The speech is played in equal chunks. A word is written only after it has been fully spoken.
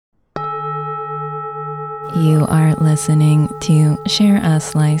You are listening to Share a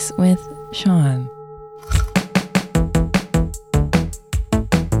Slice with Sean.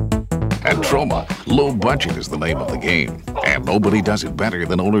 At TROMA, low budget is the name of the game. And nobody does it better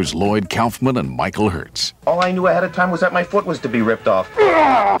than owners Lloyd, Kaufman, and Michael Hertz. All I knew ahead of time was that my foot was to be ripped off.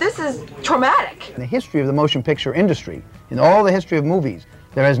 This is traumatic. In the history of the motion picture industry, in all the history of movies,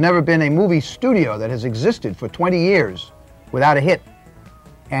 there has never been a movie studio that has existed for 20 years without a hit.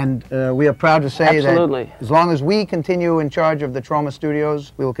 And we are proud to say that as long as we continue in charge of the TROMA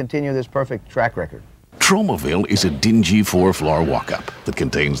studios, we will continue this perfect track record. TROMAville is a dingy four-floor walk-up that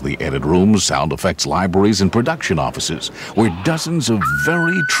contains the edit rooms, sound effects libraries, and production offices where dozens of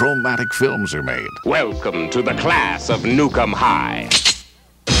very traumatic films are made. Welcome to the class of Nukem High.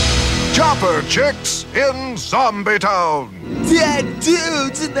 Chopper chicks in Zombie Town. Dead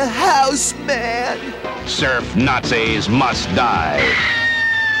dudes in the house, man. Surf Nazis must die.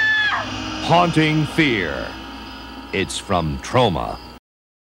 Haunting Fear. It's from TROMA.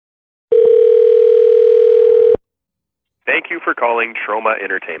 Thank you for calling TROMA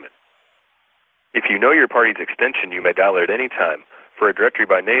Entertainment. If you know your party's extension, you may dial it at any time. For a directory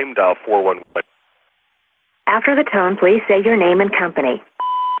by name, dial 411. After the tone, please say your name and company.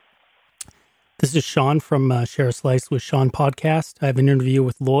 This is Sean from Share a Slice with Sean podcast. I have an interview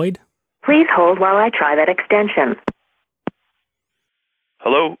with Lloyd. Please hold while I try that extension.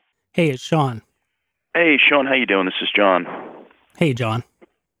 Hello? Hey, it's Sean. Hey, Sean, how you doing? This is John. Hey, John.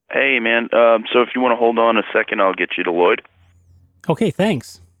 Hey, man. So if you want to hold on a second, I'll get you to Lloyd. Okay,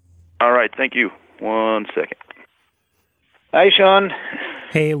 thanks. All right, thank you. 1 second. Hi, Sean.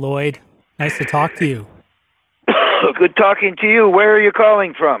 Hey, Lloyd. Nice to talk to you. Good talking to you. Where are you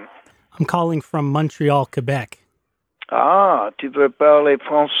calling from? I'm calling from Montreal, Quebec. Ah, tu veux parler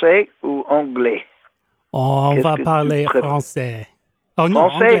français ou anglais? On va parler français. Oh, no,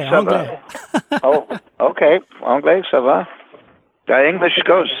 français, anglais. Oh, okay. Anglais, ça va. The English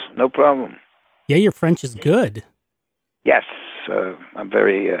goes, no problem. Yeah, your French is good. Yes, I'm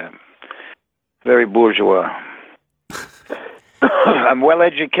very bourgeois. I'm well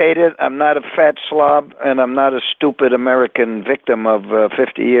educated, I'm not a fat slob, and I'm not a stupid American victim of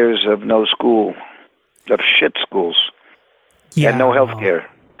 50 years of no school, of shit schools, and no health care.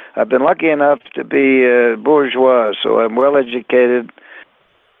 I've been lucky enough to be bourgeois, so I'm well educated,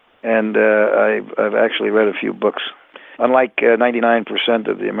 and I've actually read a few books. Unlike 99%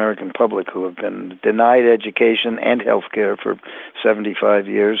 of the American public who have been denied education and health care for 75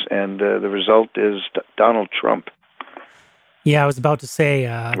 years, and the result is Donald Trump. Yeah, I was about to say,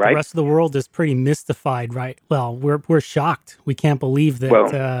 right? The rest of the world is pretty mystified, right? Well, we're shocked. We can't believe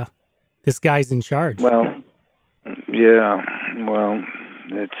that this guy's in charge. Well, yeah, well,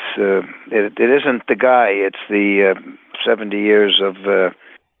 it isn't the guy. It's the 70 years of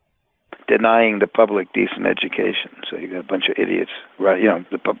denying the public decent education. So you got a bunch of idiots, right? You know,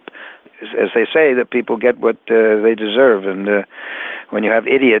 as they say, that people get what they deserve, and when you have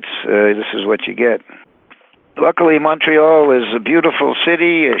idiots, this is what you get. Luckily, Montreal is a beautiful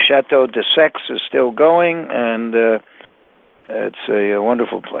city. Chateau de Sex is still going, and it's a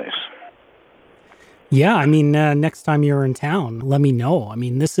wonderful place. Yeah, I mean, next time you're in town, let me know. I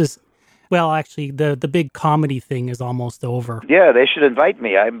mean, this is, well, actually, the big comedy thing is almost over. Yeah, they should invite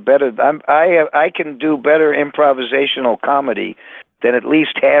me. I'm better. I can do better improvisational comedy than at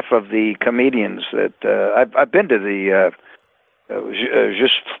least half of the comedians that I've been to the.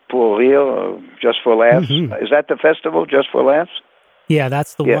 Just pour rire, just for laughs. Mm-hmm. Is that the festival, Just for Laughs? Yeah,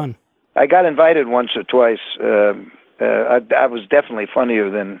 that's the one. I got invited once or twice. I was definitely funnier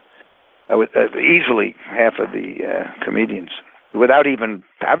than easily half of the comedians, without even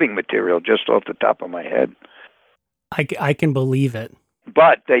having material, just off the top of my head. I can believe it.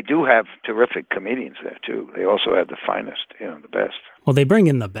 But they do have terrific comedians there, too. They also have the finest, the best. Well, they bring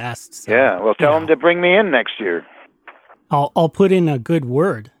in the best. So, yeah, well, tell them to bring me in next year. I'll put in a good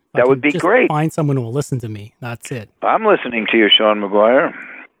word. That would be great. Find someone who will listen to me. That's it. I'm listening to you, Sean McGuire.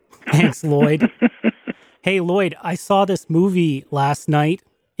 Thanks, Lloyd. Hey, Lloyd, I saw this movie last night.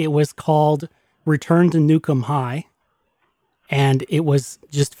 It was called Return to Nukem High, and it was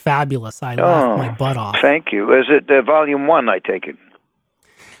just fabulous. I laughed my butt off. Thank you. Is it Volume 1, I take it?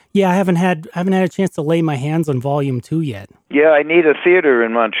 Yeah, I haven't had a chance to lay my hands on Volume 2 yet. Yeah, I need a theater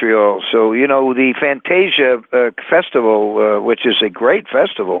in Montreal. So, the Fantasia Festival, which is a great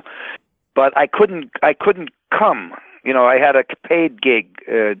festival, but I couldn't come. I had a paid gig,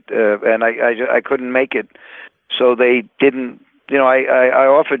 and I couldn't make it. So they didn't, I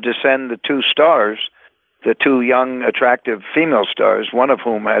offered to send the 2 stars, the two young, attractive female stars, one of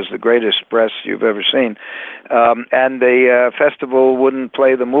whom has the greatest breasts you've ever seen. And the festival wouldn't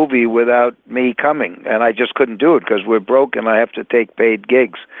play the movie without me coming, and I just couldn't do it because we're broke and I have to take paid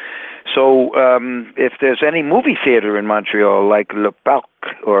gigs. So if there's any movie theater in Montreal, like Le Parc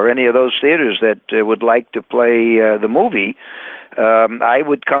or any of those theaters that would like to play the movie, I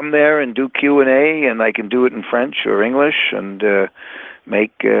would come there and do Q&A, and I can do it in French or English and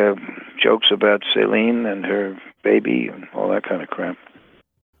make jokes about Celine and her baby and all that kind of crap.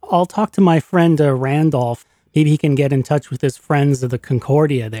 I'll talk to my friend Randolph. Maybe he can get in touch with his friends of the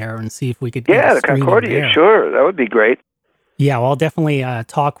Concordia there and see if we could get the Concordia, sure. That would be great. Yeah, well, I'll definitely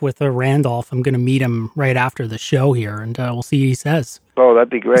talk with Randolph. I'm going to meet him right after the show here, and we'll see what he says. Oh, that'd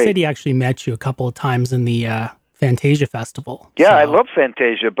be great. He said he actually met you a couple of times in the Fantasia Festival. Yeah, so. I love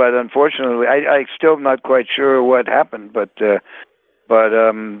Fantasia, but unfortunately, I still not quite sure what happened. But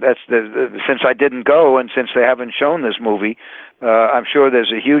that's since I didn't go, and since they haven't shown this movie, I'm sure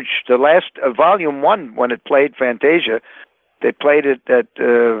there's a huge. The last Volume 1, when it played Fantasia, they played it at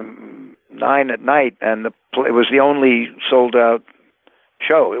 9 at night, and it was the only sold-out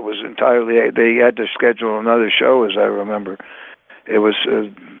show. It was entirely. They had to schedule another show, as I remember. It was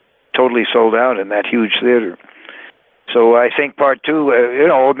totally sold out in that huge theater. So I think part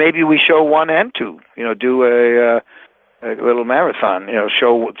 2, maybe we show 1 and 2. Do a little marathon.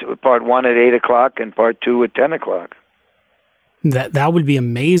 Show part 1 at 8 o'clock and part 2 at 10 o'clock. That would be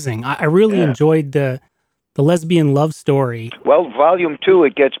amazing. I really enjoyed the lesbian love story. Well, Volume 2,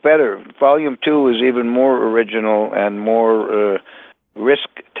 it gets better. Volume 2 is even more original and more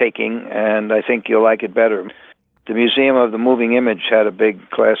risk-taking, and I think you'll like it better. The Museum of the Moving Image had a big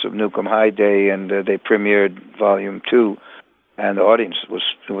Class of Newcomb High day, and they premiered Volume 2, and the audience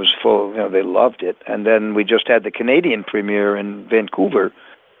was full. They loved it. And then we just had the Canadian premiere in Vancouver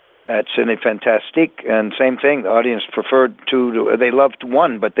at Ciné Fantastique, and same thing. The audience preferred 2. They loved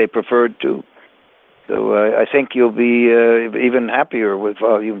 1, but they preferred 2. So I think you'll be even happier with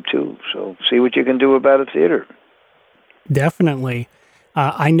Volume 2. So see what you can do about a theater. Definitely.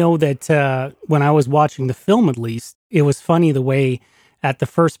 I know that when I was watching the film, at least, it was funny the way at the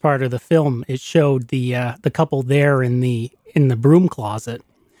first part of the film it showed the couple there in the broom closet,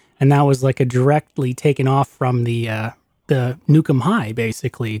 and that was like a directly taken off from the Newcomb High,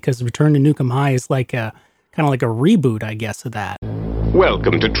 basically, because Return to Newcomb High is like kind of like a reboot, I guess, of that.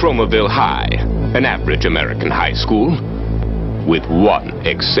 Welcome to Tromaville High, an average American high school, with one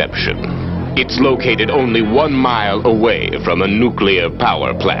exception. It's located only 1 mile away from a nuclear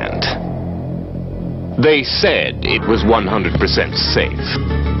power plant. They said it was 100% safe.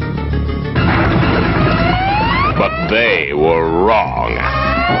 But they were wrong.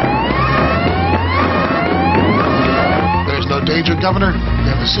 There's no danger, Governor. We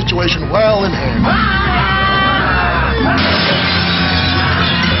have the situation well in hand.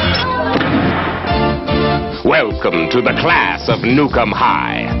 Welcome to the class of Newcomb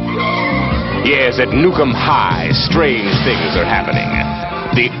High. Yes, at Newcomb High, strange things are happening.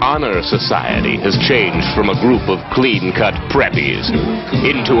 The Honor Society has changed from a group of clean-cut preppies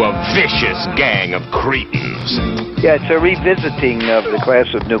into a vicious gang of cretins. Yeah, it's a revisiting of the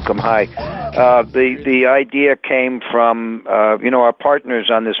class of Newcomb High. The idea came from, our partners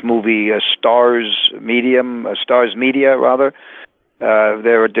on this movie, Stars Media.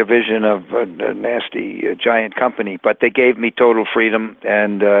 They're a division of a nasty giant company, but they gave me total freedom,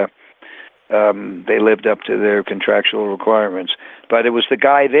 and they lived up to their contractual requirements. But it was the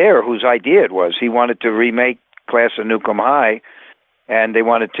guy there whose idea it was. He wanted to remake Class of Newcomb High, and they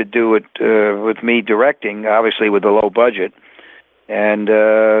wanted to do it with me directing, obviously with a low budget. And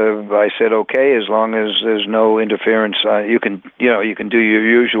I said, okay, as long as there's no interference, you can do your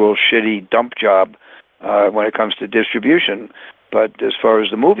usual shitty dump job when it comes to distribution. But as far as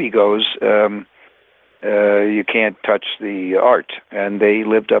the movie goes, you can't touch the art. And they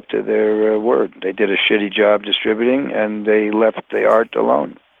lived up to their word. They did a shitty job distributing, and they left the art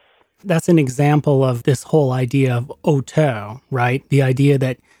alone. That's an example of this whole idea of auteur, right? The idea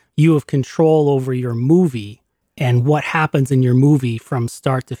that you have control over your movie and what happens in your movie from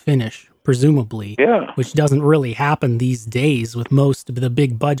start to finish, presumably. Yeah. Which doesn't really happen these days with most of the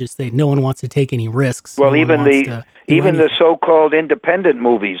big budgets. No one wants to take any risks. Well, even the so-called independent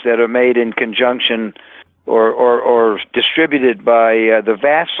movies that are made in conjunction or distributed by the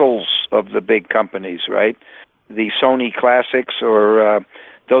vassals of the big companies, right? The Sony Classics or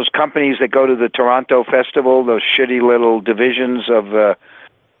those companies that go to the Toronto Festival, those shitty little divisions of,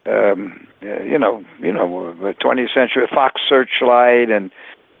 20th Century Fox Searchlight and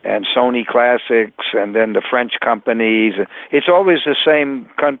and Sony Classics, and then the French companies. It's always the same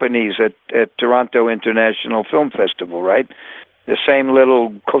companies at Toronto International Film Festival, right? The same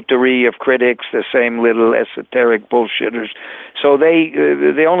little coterie of critics, the same little esoteric bullshitters. So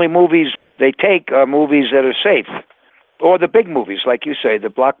the only movies they take are movies that are safe, or the big movies, like you say, the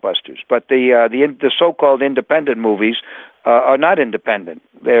blockbusters. But the so-called independent movies are not independent.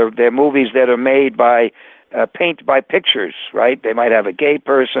 They're movies that are made by paint by pictures, right? They might have a gay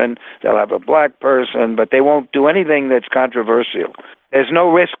person, they'll have a black person, but they won't do anything that's controversial. There's no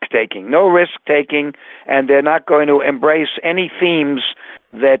risk-taking, and they're not going to embrace any themes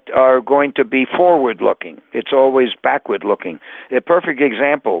that are going to be forward-looking. It's always backward-looking. A perfect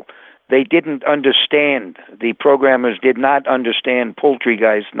example, they didn't understand, the programmers did not understand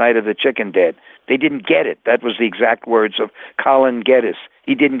Poultrygeist, Night of the Chicken Dead. They didn't get it. That was the exact words of Colin Geddes.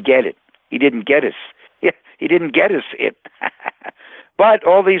 He didn't get it. He didn't get us. He didn't get us it. But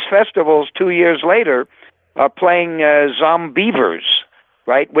all these festivals 2 years later are playing Zombievers,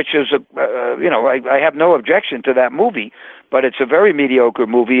 right? Which is I have no objection to that movie, but it's a very mediocre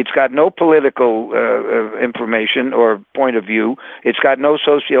movie. It's got no political information or point of view. It's got no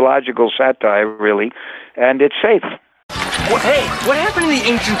sociological satire, really, and it's safe. Well, hey, what happened to the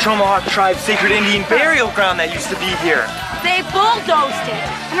ancient Tomahawk tribe's sacred Indian burial ground that used to be here? They bulldozed it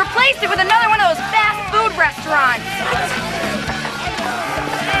and replaced it with another one of those fast food restaurants.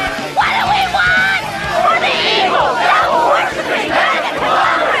 What do we want? For the evil devil-worshipping heathen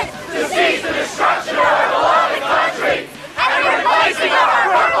conglomerates to cease the destruction of our beloved country and the replacing of our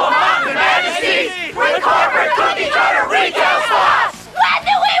purple mountain majesties with corporate cookie-cutter retail spots. When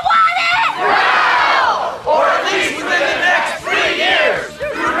do we want it? Now! Or at least within the next 3 years,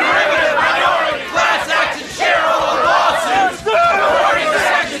 through derivative minority class action shareholder lawsuits, according to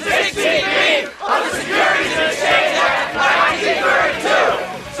Section 16B of the Securities and Exchange Act of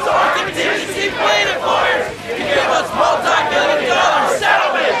 1932. So our contingency plaintiff lawyers can give us multi-million-dollar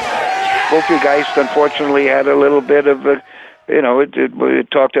settlements. Poultrygeist, unfortunately, had a little bit of it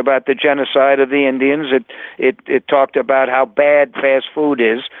talked about the genocide of the Indians. It talked about how bad fast food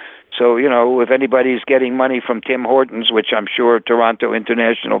is. So, if anybody's getting money from Tim Hortons, which I'm sure Toronto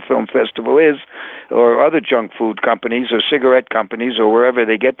International Film Festival is, or other junk food companies or cigarette companies or wherever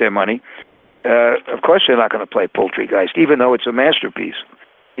they get their money, of course they're not going to play Poultrygeist, even though it's a masterpiece,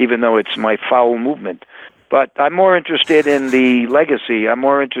 even though it's my foul movement. But I'm more interested in the legacy. I'm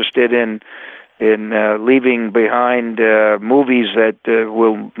more interested in leaving behind movies that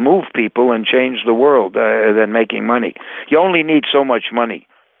will move people and change the world than making money. You only need so much money,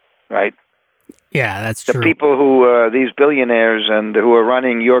 right? Yeah, that's true. The people who, these billionaires and who are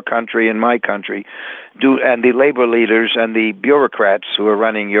running your country and my country, and the labor leaders and the bureaucrats who are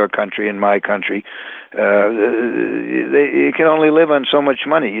running your country and my country, you can only live on so much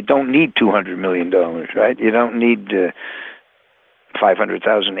money. You don't need $200 million, right? You don't need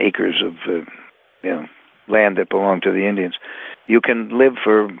 500,000 acres of land that belong to the Indians. You can live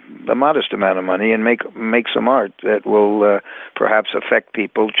for a modest amount of money and make some art that will perhaps affect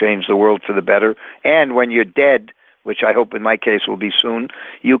people, change the world for the better. And when you're dead, which I hope in my case will be soon,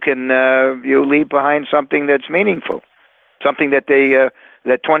 you leave behind something that's meaningful, something that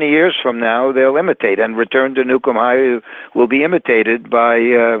that 20 years from now they'll imitate. And Return to Nukem High will be imitated by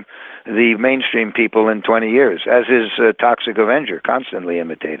the mainstream people in 20 years, as is Toxic Avenger, constantly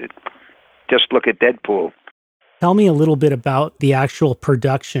imitated. Just look at Deadpool. Tell me a little bit about the actual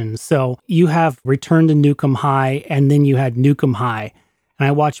production. So you have Return to Nukem High, and then you had Nukem High. And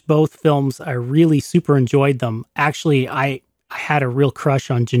I watched both films. I really super enjoyed them. Actually, I had a real crush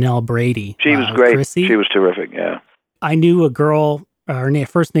on Janelle Brady. She was great. Chrissy. She was terrific, yeah. I knew a girl, her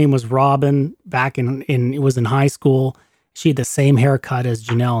first name was Robin, back it was in high school. She had the same haircut as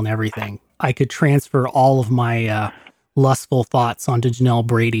Janelle and everything. I could transfer all of my lustful thoughts onto Janelle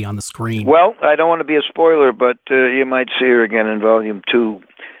Brady on the screen. Well, I don't want to be a spoiler, but you might see her again in Volume 2.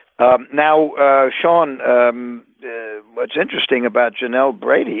 Now, Sean, what's interesting about Janelle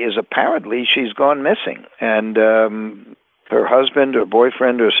Brady is apparently she's gone missing, and her husband or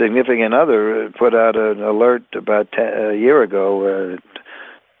boyfriend or significant other put out an alert about a year ago.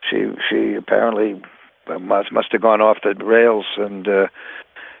 She apparently must have gone off the rails and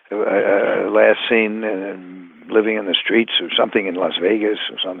last seen living in the streets or something in Las Vegas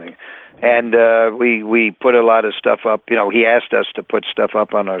or something. And we put a lot of stuff up. He asked us to put stuff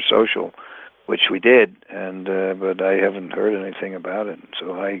up on our social, which we did, and but I haven't heard anything about it.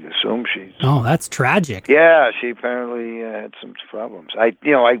 So I assume she's... Oh, that's tragic. Yeah, she apparently had some problems. I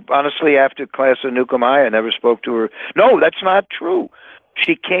honestly, after Class of Nukem High, I never spoke to her. No, that's not true.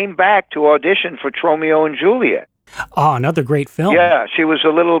 She came back to audition for Tromeo and Juliet. Oh, another great film. Yeah, she was a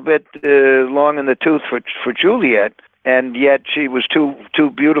little bit long in the tooth for Juliet, and yet she was too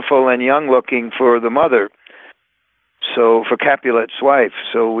beautiful and young looking for the mother. So for Capulet's wife,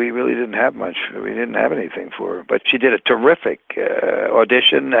 so we really didn't have much. We didn't have anything for her, but she did a terrific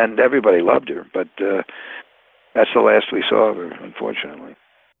audition, and everybody loved her. But that's the last we saw of her, unfortunately.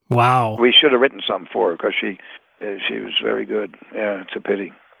 Wow. We should have written something for her because she was very good. Yeah, it's a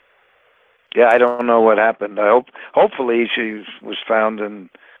pity. Yeah, I don't know what happened. Hopefully she was found and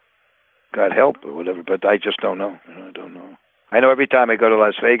got help or whatever, but I just don't know. I don't know. I know every time I go to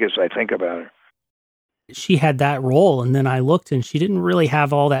Las Vegas, I think about her. She had that role, and then I looked, and she didn't really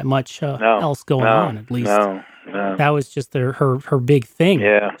have all that much else going on, at least. No. That was just her big thing.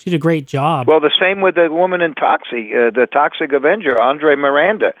 Yeah. She did a great job. Well, the same with the woman in Toxic, the Toxic Avenger, Andre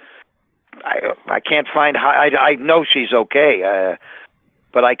Miranda. I can't find... I know she's okay,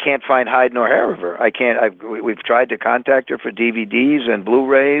 but I can't find hide nor hair of her. I can't... We've tried to contact her for DVDs and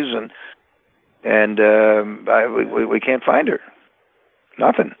Blu-rays, and we can't find her.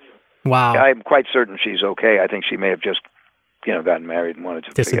 Nothing. Wow. I'm quite certain she's okay. I think she may have just, gotten married and wanted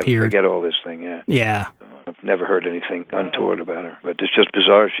to forget all this thing, yeah. Yeah. I've never heard anything untoward about her, but it's just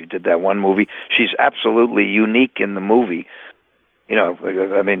bizarre. She did that one movie. She's absolutely unique in the movie. Andre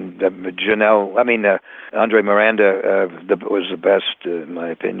Miranda was the best, in my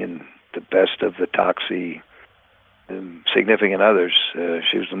opinion, the best of the Toxie significant others.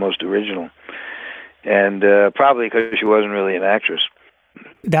 She was the most original. And probably because she wasn't really an actress.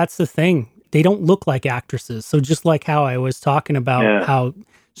 That's the thing. They don't look like actresses. So just like how I was talking about how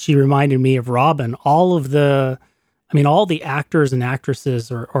she reminded me of Robin, all the actors and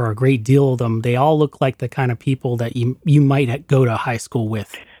actresses, or a great deal of them, they all look like the kind of people that you might go to high school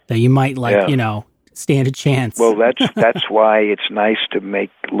with, that you might stand a chance. Well, that's why it's nice to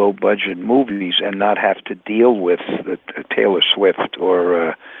make low-budget movies and not have to deal with Taylor Swift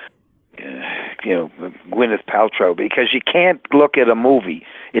or Gwyneth Paltrow, because you can't look at a movie.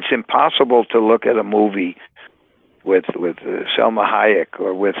 It's impossible to look at a movie with Selma Hayek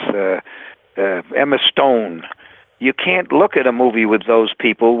or with Emma Stone. You can't look at a movie with those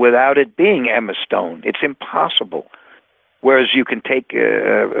people without it being Emma Stone. It's impossible. Whereas you can take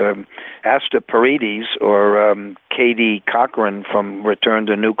Asta Paredes or Katie Cochran from Return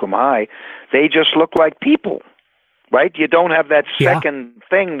to Nukem High. They just look like people, right? You don't have that second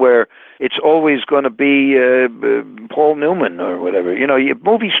thing where it's always going to be Paul Newman or whatever.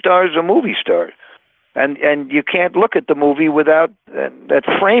 Movie stars are movie stars. And you can't look at the movie without that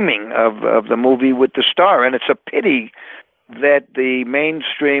framing of the movie with the star. And it's a pity that the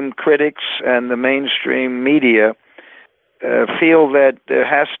mainstream critics and the mainstream media feel that there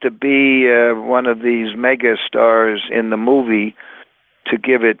has to be one of these mega stars in the movie to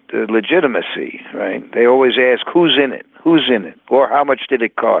give it legitimacy, right? They always ask, who's in it? Who's in it? Or how much did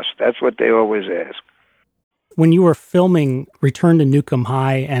it cost? That's what they always ask. When you were filming Return to Nukem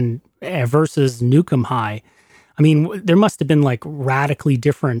High and versus Nukem High, there must have been radically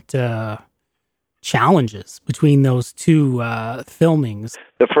different challenges between those two filmings.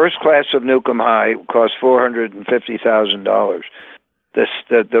 The first class of Nukem High cost $450,000.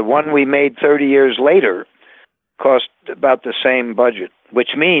 The one we made 30 years later cost about the same budget,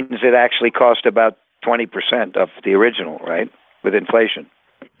 which means it actually cost about 20% of the original, right, with inflation.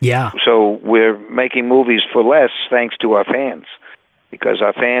 Yeah. So we're making movies for less thanks to our fans, because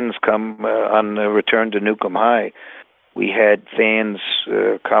our fans come on the Return to Nukem High. We had fans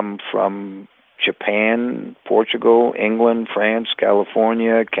come from Japan, Portugal, England, France,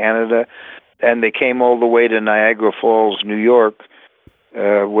 California, Canada, and they came all the way to Niagara Falls, New York,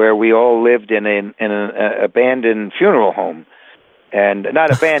 where we all lived in an abandoned funeral home. And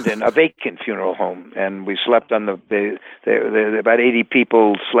not abandoned, a vacant funeral home. And we slept on about 80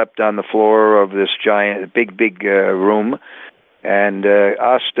 people slept on the floor of this giant, big room. And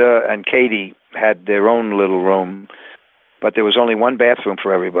Asta and Katie had their own little room, but there was only one bathroom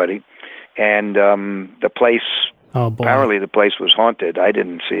for everybody. And the place, apparently the place was haunted. I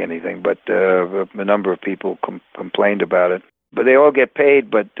didn't see anything, but a number of people complained about it. But they all get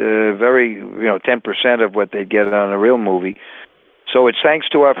paid, but 10% of what they get on a real movie. So it's thanks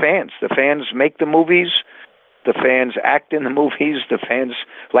to our fans. The fans make the movies. The fans act in the movies. The fans,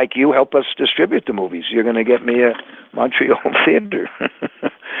 like you, help us distribute the movies. You're going to get me a Montreal theater.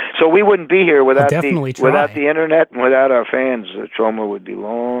 So we wouldn't be here without the internet and without our fans. TROMA would be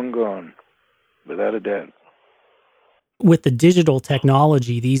long gone, without a doubt. With the digital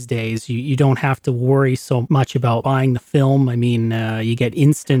technology these days, you don't have to worry so much about buying the film. You get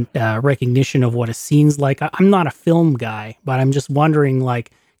instant recognition of what a scene's like. I'm not a film guy, but I'm just wondering,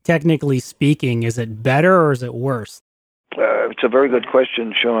 technically speaking, is it better or is it worse? It's a very good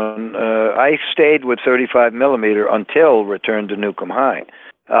question, Sean. I stayed with 35 millimeter until Return to Nukem High.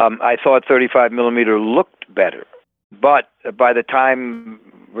 I thought 35 millimeter looked better, but by the time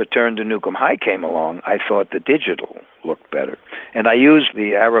Return to Nukem High came along, I thought the digital looked better. And I used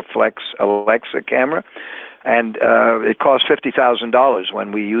the Ariflex Alexa camera, and it cost $50,000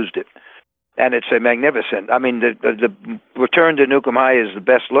 when we used it. And it's a magnificent. I mean, the Return to Nukem High is the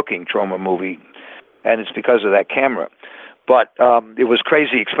best-looking Troma movie, and it's because of that camera. But it was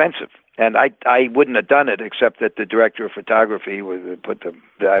crazy expensive, and I wouldn't have done it except that the director of photography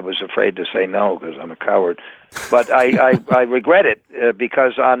I was afraid to say no because I'm a coward. But I regret it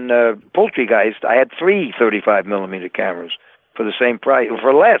because on Poultrygeist I had 3 35 millimeter cameras for the same price,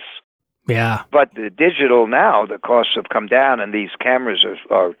 for less. Yeah. But the digital now, the costs have come down, and these cameras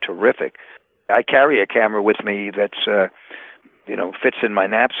are terrific. I carry a camera with me that's fits in my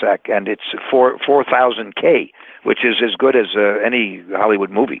knapsack, and it's 4,000K, which is as good as any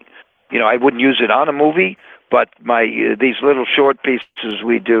Hollywood movie. I wouldn't use it on a movie, but these little short pieces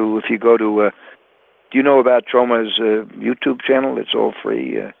we do. If you go to, do you know about Troma's YouTube channel? It's all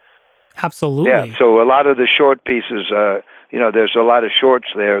free. Absolutely. Yeah. So a lot of the short pieces, there's a lot of shorts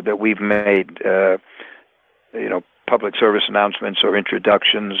there that we've made. Public service announcements or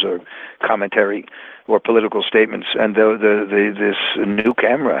introductions or commentary or political statements. And this new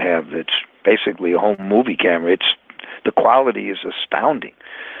camera I have, it's basically a home movie camera. The quality is astounding.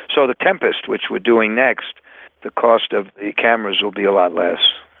 So the Tempest, which we're doing next, the cost of the cameras will be a lot less.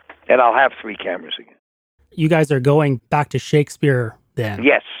 And I'll have 3 cameras again. You guys are going back to Shakespeare then?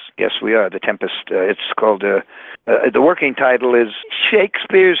 Yes, we are. The Tempest. It's called. The working title is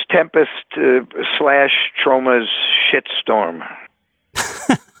Shakespeare's Tempest / Troma's Shitstorm.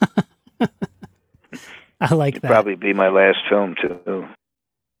 I like that. Probably be my last film too.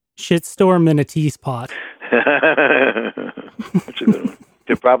 Shitstorm in a teapot. That's a good one.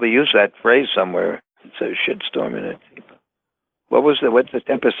 Could probably use that phrase somewhere. It says shitstorm in a teapot. What's the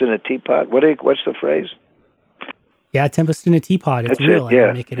Tempest in a teapot? What's the phrase? Yeah, Tempest in a Teapot. It's That's real. It. Yeah,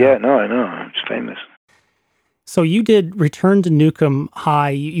 I make it yeah. up. No, I know. It's famous. So you did Return to Nukem High.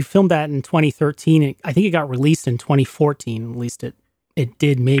 You filmed that in 2013. I think it got released in 2014. At least it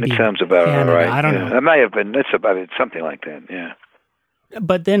did. Maybe it sounds about Canada. right. I don't know. It may have been. That's about it. Something like that. Yeah.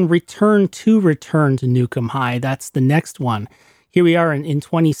 But then Return to Nukem High. That's the next one. Here we are in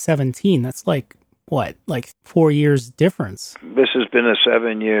 2017. That's like what? Like 4 years difference. This has been a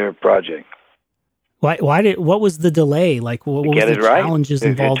 7-year project. What was the delay? Like, what was the challenges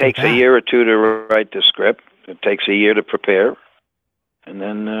involved? It takes a year or 2 to write the script. It takes a year to prepare, and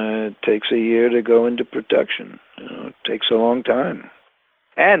then it takes a year to go into production. It takes a long time.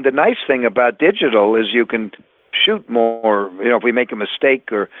 And the nice thing about digital is you can shoot more. If we make a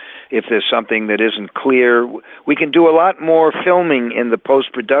mistake or if there's something that isn't clear, we can do a lot more filming in the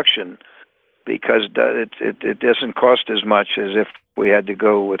post-production because it doesn't cost as much as if we had to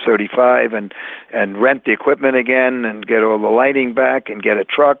go with 35 and rent the equipment again and get all the lighting back and get a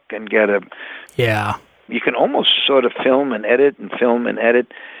truck and get a... Yeah. You can almost sort of film and edit and film and edit.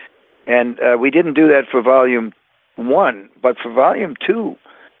 And we didn't do that for Volume 1, but for Volume 2,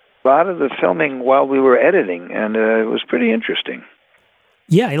 a lot of the filming while we were editing, and it was pretty interesting.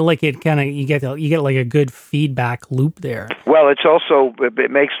 Yeah, like it kind of you get like a good feedback loop there. Well, it's also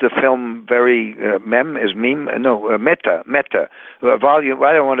it makes the film very meta. Volume.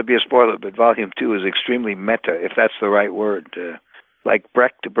 I don't want to be a spoiler, but Volume 2 is extremely meta, if that's the right word. Like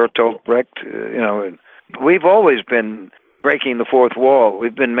Bertolt Brecht. We've always been breaking the fourth wall.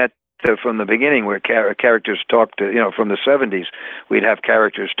 We've been meta from the beginning, where characters talk to, from the 70s, we'd have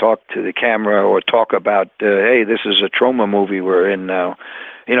characters talk to the camera or talk about, hey, this is a Troma movie we're in now.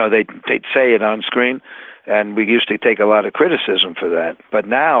 They'd say it on screen, and we used to take a lot of criticism for that. But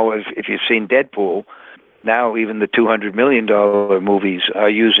now, if you've seen Deadpool, now even the $200 million movies are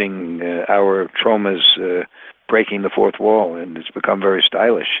using our Troma's breaking the fourth wall, and it's become very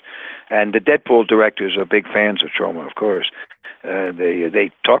stylish. And the Deadpool directors are big fans of Troma, of course.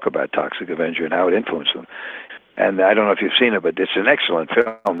 They talk about Toxic Avenger and how it influenced them. And I don't know if you've seen it, but it's an excellent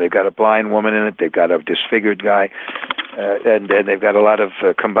film. They've got a blind woman in it. They've got a disfigured guy. And they've got a lot of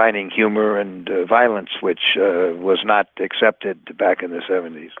combining humor and violence, which was not accepted back in the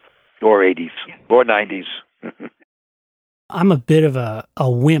 70s or 80s or 90s. I'm a bit of a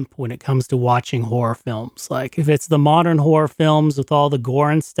wimp when it comes to watching horror films. Like, if it's the modern horror films with all the gore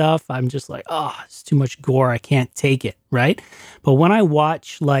and stuff, I'm just like, oh, it's too much gore. I can't take it, right? But when I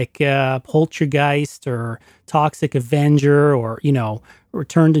watch, like, Poltergeist or Toxic Avenger or,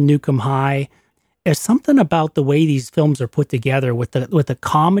 Return to Nukem High, there's something about the way these films are put together with the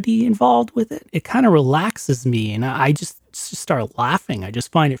comedy involved with it. It kind of relaxes me, and I just start laughing. I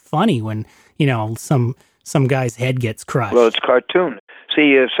just find it funny when, some guy's head gets crushed. Well, it's cartoon.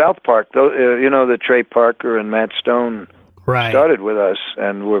 See, South Park, though, that Trey Parker and Matt Stone started with us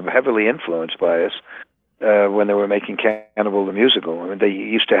and were heavily influenced by us when they were making Cannibal the Musical. I mean, they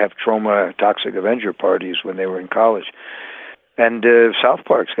used to have TROMA Toxic Avenger parties when they were in college. And South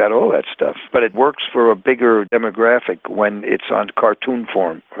Park's got all that stuff. But it works for a bigger demographic when it's on cartoon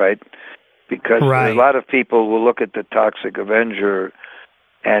form, right? Because a lot of people will look at the Toxic Avenger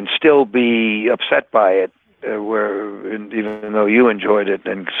and still be upset by it, even though you enjoyed it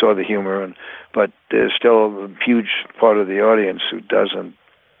and saw the humor. But there's still a huge part of the audience who doesn't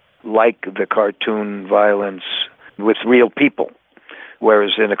like the cartoon violence with real people.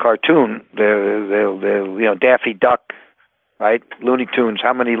 Whereas in a cartoon, they'll Daffy Duck, right? Looney Tunes.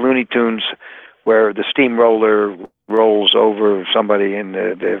 How many Looney Tunes where the steamroller rolls over somebody and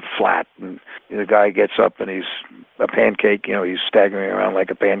they're flat, and the guy gets up and he's a pancake, he's staggering around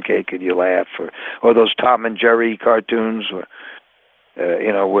like a pancake, and you laugh. Or those Tom and Jerry cartoons, where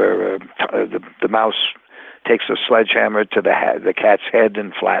the mouse takes a sledgehammer to the cat's head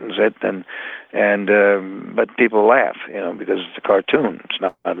and flattens it, but people laugh, because it's a cartoon. It's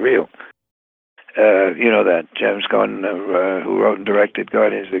not real. That James Gunn, who wrote and directed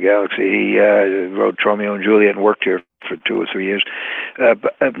Guardians of the Galaxy, he wrote Romeo and Juliet and worked here for 2 or 3 years,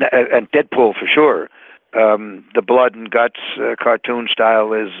 and Deadpool for sure. The blood and guts cartoon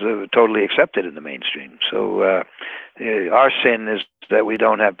style is totally accepted in the mainstream. So our sin is that we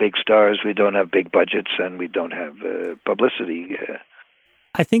don't have big stars, we don't have big budgets, and we don't have publicity.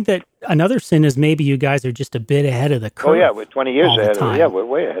 I think that another sin is maybe you guys are just a bit ahead of the curve. Oh yeah, we're 20 years ahead. We're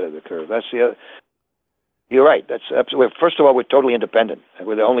way ahead of the curve. That's the other. You're right. That's absolutely. First of all, we're totally independent.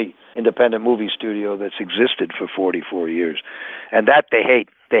 We're the only independent movie studio that's existed for 44 years, and that they hate.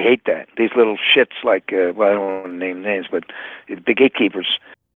 They hate that. These little shits like I don't want to name names, but the gatekeepers.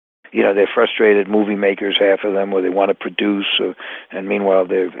 They're frustrated movie makers, half of them, where they want to produce, and meanwhile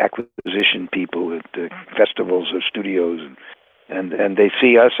they're acquisition people at festivals or studios, and they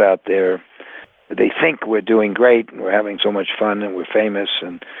see us out there. They think we're doing great and we're having so much fun and we're famous,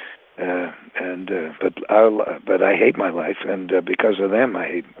 but I hate my life, and because of them, I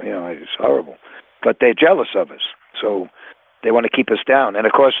hate. It's horrible. But they're jealous of us, so they want to keep us down. And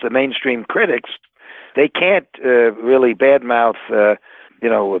of course, the mainstream critics, they can't really badmouth,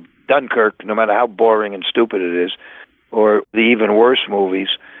 Dunkirk, no matter how boring and stupid it is, or the even worse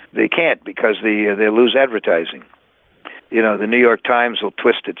movies. They can't because they lose advertising. The New York Times will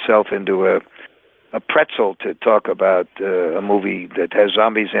twist itself into a pretzel to talk about a movie that has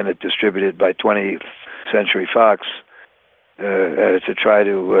zombies in it, distributed by 20th Century Fox, to try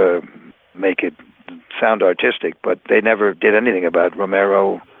to make it sound artistic, but they never did anything about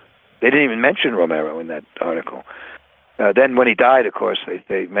Romero. They didn't even mention Romero in that article. Then when he died, of course,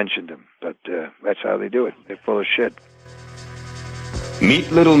 they mentioned him, but that's how they do it. They're full of shit.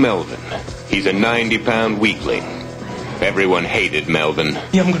 Meet little Melvin. He's a 90-pound weakling. Everyone hated Melvin.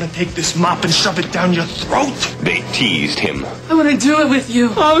 I'm gonna take this mop and shove it down your throat. They teased him. I wanna do it with you.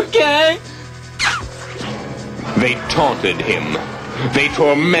 Okay. They taunted him. They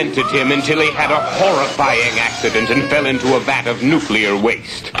tormented him until he had a horrifying accident and fell into a vat of nuclear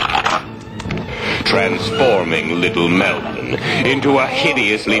waste, transforming little Melvin into a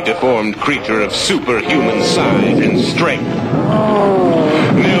hideously deformed creature of superhuman size and strength.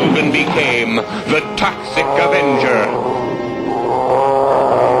 Melvin became the Toxic Avenger,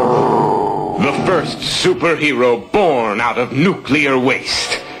 the first superhero born out of nuclear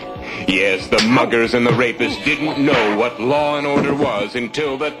waste. Yes, the muggers and the rapists didn't know what law and order was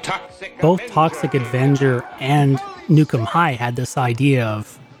until the Both Toxic Avenger and Nukem High had this idea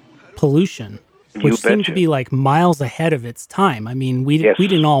of pollution, which seemed to be like miles ahead of its time. I mean, we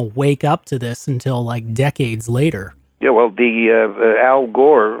didn't all wake up to this until like decades later. Yeah, well, the Al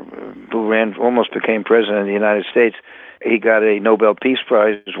Gore, who almost became president of the United States, he got a Nobel Peace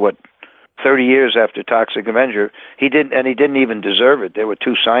Prize, 30 years after Toxic Avenger. He didn't even deserve it. There were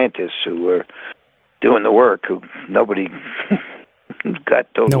two scientists who were doing the work who nobody got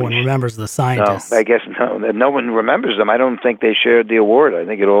totally... No one remembers the scientists. No, I guess no one remembers them. I don't think they shared the award. I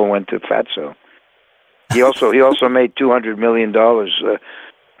think it all went to Fatso. He also made $200 million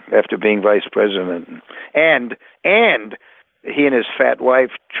after being vice president. And he and his fat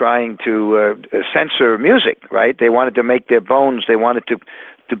wife trying to censor music, right? They wanted to make their bones. They wanted to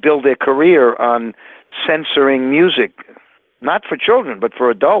build their career on censoring music, not for children, but for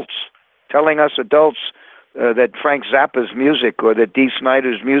adults, telling us adults that Frank Zappa's music or that Dee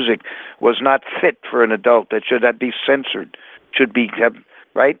Snider's music was not fit for an adult. That should be censored. Should be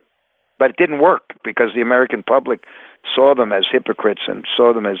right, but it didn't work because the American public saw them as hypocrites and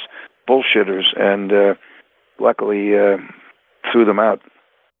saw them as bullshitters, and luckily threw them out.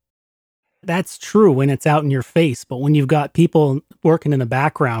 That's true when it's out in your face, but when you've got people working in the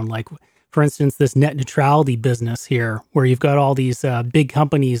background, like, for instance, this net neutrality business here, where you've got all these big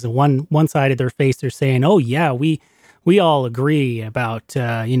companies, one side of their face, they're saying, oh, yeah, we all agree about,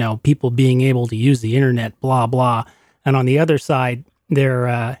 people being able to use the internet, blah, blah. And on the other side,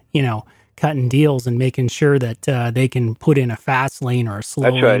 they're, cutting deals and making sure that they can put in a fast lane or a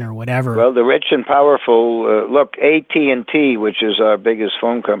slow lane or whatever. Well, the rich and powerful, look, AT&T, which is our biggest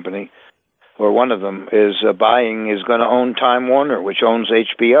phone company, or one of them, is going to own Time Warner, which owns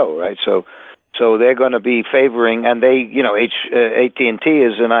HBO, right? So they're going to be favoring, and they, AT&T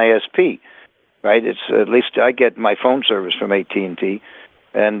is an ISP, right? It's at least I get my phone service from AT&T,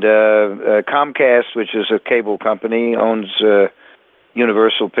 and Comcast, which is a cable company, owns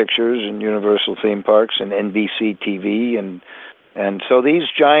Universal Pictures and Universal Theme Parks and NBC TV, and so these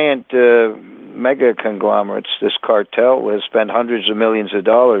giant mega conglomerates, this cartel, has spent hundreds of millions of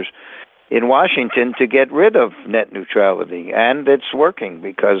dollars in Washington to get rid of net neutrality, and it's working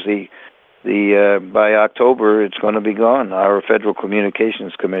because by October it's going to be gone. Our Federal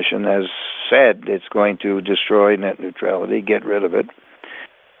Communications Commission has said it's going to destroy net neutrality, get rid of it,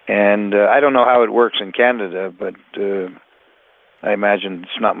 and I don't know how it works in Canada, but I imagine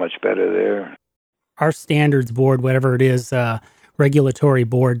it's not much better there. Our standards board, whatever it is, regulatory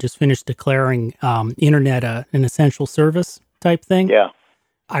board, just finished declaring internet an essential service type thing. Yeah.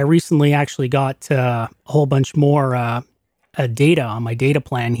 I recently actually got a whole bunch more data on my data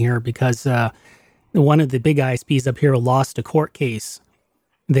plan here because one of the big ISPs up here lost a court case.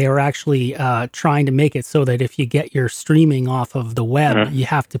 They were actually trying to make it so that if you get your streaming off of the web, you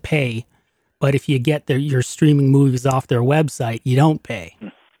have to pay. But if you get your streaming movies off their website, you don't pay.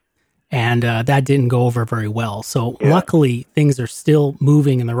 And that didn't go over very well. So luckily, things are still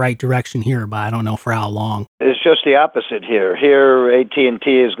moving in the right direction here, but I don't know for how long. It's just the opposite here. Here,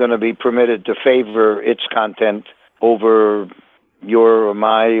 AT&T is going to be permitted to favor its content over your or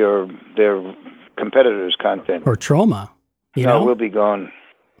my or their competitors' content. Or TROMA. We'll be gone.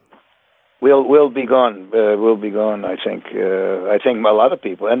 We'll be gone. We'll be gone, I think. I think a lot of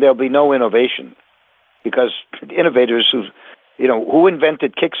people. And there'll be no innovation because innovators who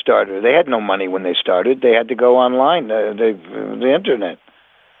invented Kickstarter? They had no money when they started. They had to go online, the internet.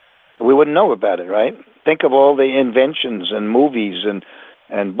 We wouldn't know about it, right? Think of all the inventions and movies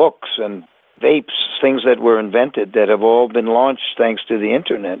and books and vapes, things that were invented that have all been launched thanks to the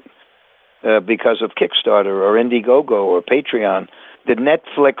internet because of Kickstarter or Indiegogo or Patreon. The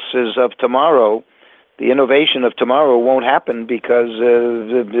Netflixes of tomorrow, the innovation of tomorrow won't happen because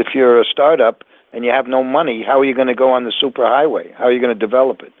if you're a startup and you have no money, how are you going to go on the superhighway? How are you going to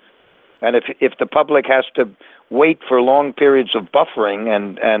develop it? And if the public has to wait for long periods of buffering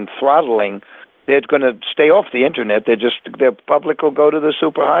and throttling, they're going to stay off the internet. The public will go to the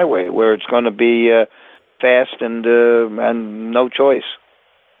superhighway where it's going to be fast and no choice.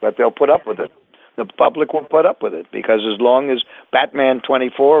 But they'll put up with it. The public will put up with it because as long as Batman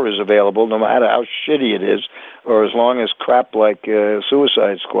 24 is available, no matter how shitty it is, or as long as crap like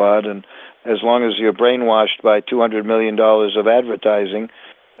Suicide Squad, and as long as you're brainwashed by $200 million of advertising,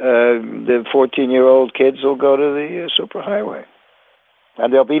 the 14-year-old kids will go to the superhighway.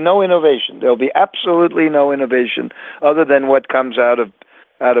 And there'll be no innovation. There'll be absolutely no innovation other than what comes out of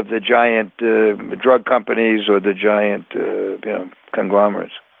the giant drug companies or the giant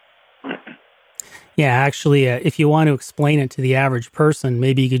conglomerates. Yeah, actually, if you want to explain it to the average person,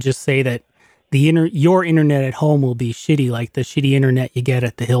 maybe you could just say that your internet at home will be shitty, like the shitty internet you get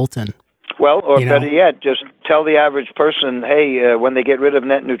at the Hilton. Well, or better yet, just tell the average person, hey, when they get rid of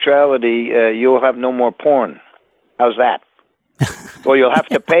net neutrality, you'll have no more porn. How's that? Or you'll have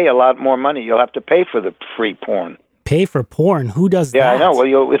to pay a lot more money. You'll have to pay for the free porn. Pay for porn? Who does that? Yeah, I know.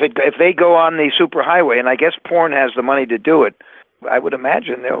 Well, if they go on the superhighway, and I guess porn has the money to do it, I would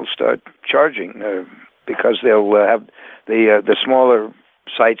imagine they'll start charging because they'll have the smaller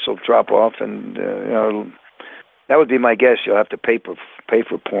sites will drop off, and that would be my guess. You'll have to pay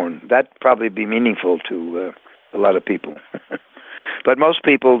for porn. That'd probably be meaningful to a lot of people, but most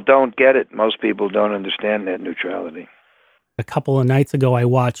people don't get it. Most people don't understand net neutrality. A couple of nights ago, I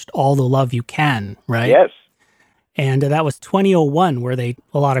watched All the Love You Can. Right? Yes. And that was 2001, where a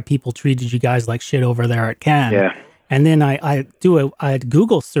lot of people treated you guys like shit over there at Cannes. Yeah. And then I do a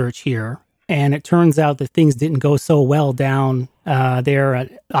Google search here, And it turns out that things didn't go so well down up there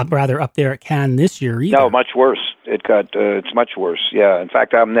at Cannes this year either. No, much worse. It's much worse. Yeah. In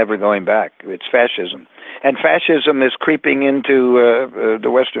fact, I'm never going back. It's fascism. And fascism is creeping into the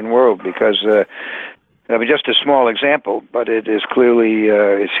Western world because, just a small example, but it is clearly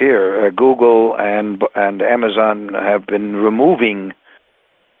it's here. Google and Amazon have been removing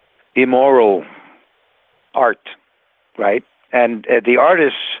immoral art, right? And the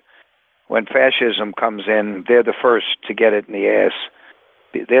artists, when fascism comes in, they're the first to get it in the ass.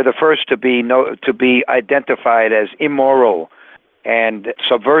 They're the first to be identified as immoral and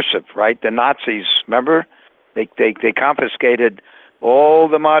subversive, right? The Nazis, remember? They confiscated all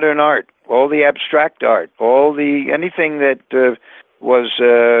the modern art, all the abstract art, anything that was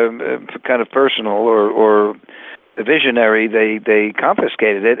kind of personal or visionary. They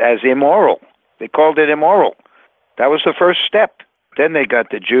confiscated it as immoral. They called it immoral. That was the first step. Then they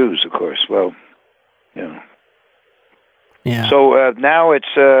got the Jews, of course. Well, Yeah. So now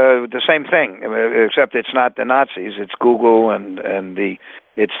it's the same thing, except it's not the Nazis. It's Google and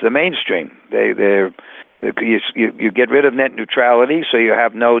it's the mainstream. You get rid of net neutrality, so you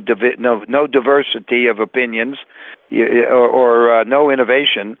have no diversity of opinions, or no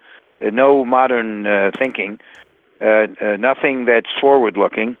innovation, no modern thinking, nothing that's forward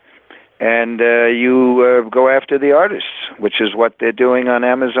looking. And you go after the artists, which is what they're doing on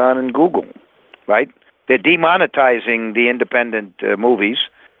Amazon and Google, right? They're demonetizing the independent movies,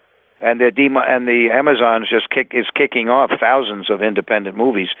 and the Amazon is kicking off thousands of independent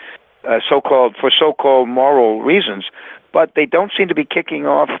movies, for so-called moral reasons, but they don't seem to be kicking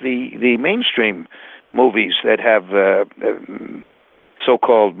off the mainstream movies that have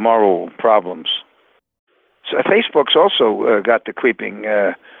so-called moral problems. So Facebook's also got the creeping.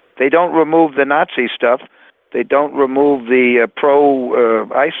 They don't remove the Nazi stuff. They don't remove the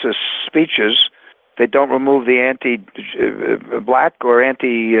pro-ISIS speeches. They don't remove the anti-black or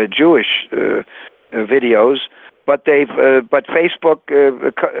anti-Jewish videos. But Facebook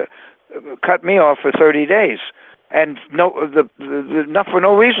cut me off for 30 days, and not for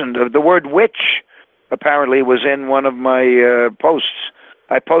no reason. The word witch apparently was in one of my posts.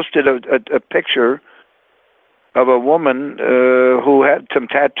 I posted a picture of a woman who had some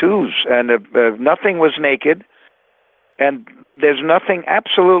tattoos, and nothing was naked, and there's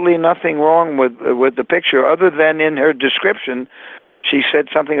absolutely nothing wrong with the picture, other than in her description, she said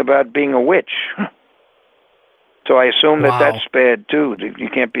something about being a witch. So I assume that's bad too. You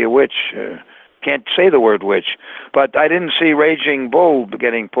can't be a witch. Can't say the word witch. But I didn't see Raging Bull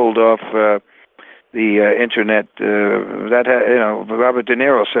getting pulled off the internet. Robert De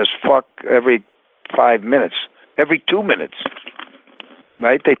Niro says "fuck" every 5 minutes. Every 2 minutes,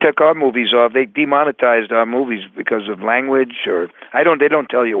 right? They took our movies off. They demonetized our movies because of language, they don't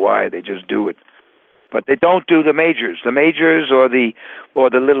tell you why. They just do it. But they don't do the majors. The majors or the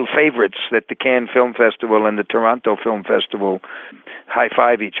little favorites that the Cannes Film Festival and the Toronto Film Festival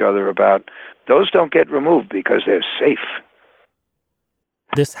high-five each other about. Those don't get removed because they're safe.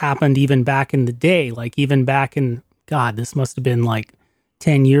 This happened even back in the day, this must have been like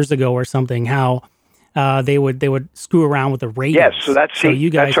 10 years ago or something, how they would screw around with the ratings. Yes, so you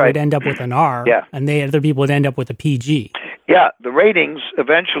guys would end up with an R, and other people would end up with a PG. Yeah, the ratings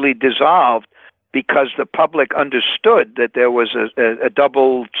eventually dissolved because the public understood that there was a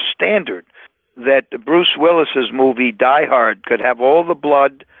double standard, that Bruce Willis's movie Die Hard could have all the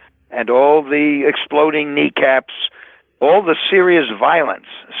blood and all the exploding kneecaps, all the serious violence,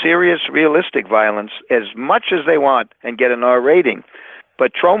 serious realistic violence, as much as they want, and get an R rating.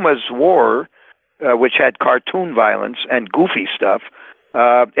 But TROMA's War, which had cartoon violence and goofy stuff,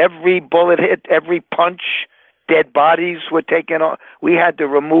 every bullet hit, every punch, dead bodies were taken off. We had to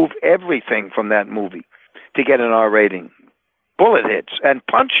remove everything from that movie to get an R rating. Bullet hits and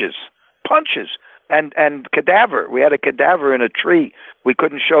punches, and cadaver. We had a cadaver in a tree. We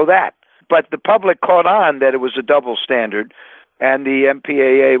couldn't show that. But the public caught on that it was a double standard, and the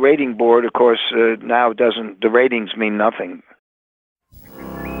MPAA rating board, of course, now doesn't. The ratings mean nothing.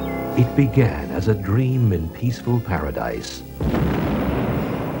 It began as a dream in peaceful paradise.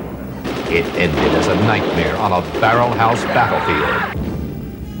 It ended as a nightmare on a barrel house battlefield.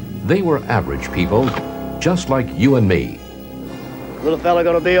 They were average people, just like you and me. Little fella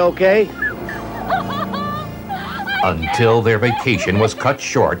gonna be okay? Until their vacation was cut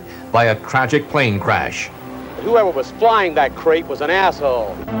short by a tragic plane crash. Whoever was flying that crate was an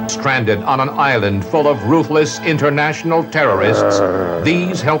asshole. Stranded on an island full of ruthless international terrorists,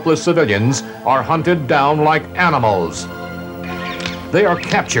 these helpless civilians are hunted down like animals. They are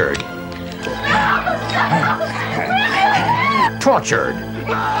captured, tortured,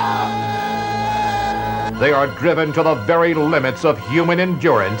 They are driven to the very limits of human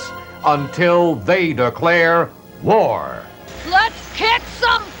endurance until they declare war. Let's kick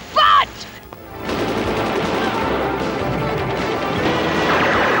some butt!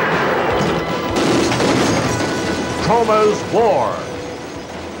 TROMA's War.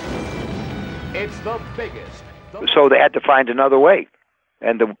 It's the biggest. So they had to find another way.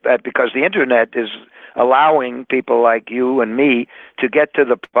 And because the internet is allowing people like you and me to get to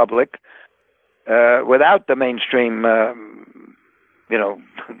the public without the mainstream,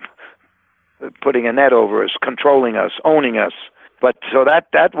 putting a net over us, controlling us, owning us. But so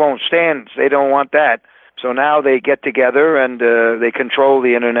that won't stand. They don't want that. So now they get together and they control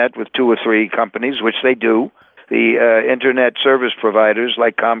the internet with 2 or 3 companies, which they do. The internet service providers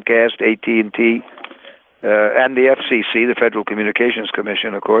like Comcast, AT&T, and the FCC, the Federal Communications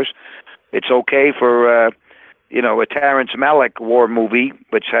Commission, of course. It's okay for, a Terrence Malick war movie,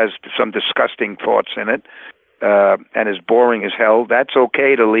 which has some disgusting thoughts in it, and is boring as hell. That's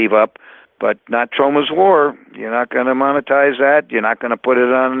okay to leave up, but not TROMA's War. You're not going to monetize that. You're not going to put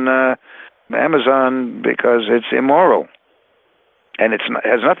it on Amazon because it's immoral. And it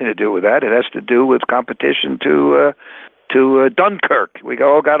has nothing to do with that. It has to do with competition to Dunkirk. We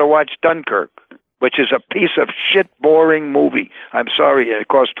all got to watch Dunkirk, which is a piece of shit, boring movie. I'm sorry, it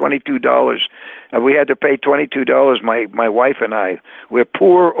cost $22. And we had to pay $22, my wife and I. We're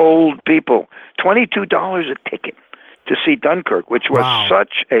poor old people. $22 a ticket to see Dunkirk, which was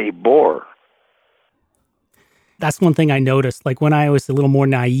such a bore. That's one thing I noticed. Like when I was a little more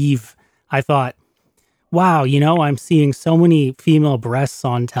naive, I thought, wow, I'm seeing so many female breasts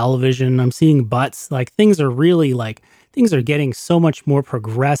on television. I'm seeing butts. Like things are getting so much more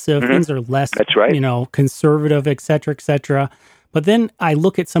progressive. Mm-hmm. Things are less, that's right. Conservative, et cetera, et cetera. But then I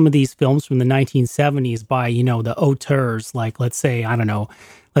look at some of these films from the 1970s by, the auteurs, like let's say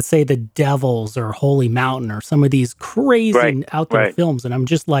The Devils or Holy Mountain or some of these crazy out there films. And I'm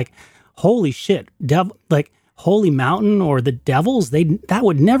just like, holy shit, Holy Mountain or The Devils, that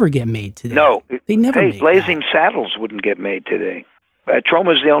would never get made today. No. They never Hey, Blazing Saddles wouldn't get made today.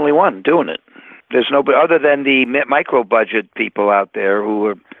 TROMA's the only one doing it. There's nobody other than the micro-budget people out there who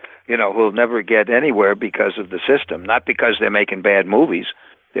are, who'll never get anywhere because of the system. Not because they're making bad movies.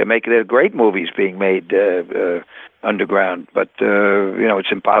 They're great movies being made underground. But,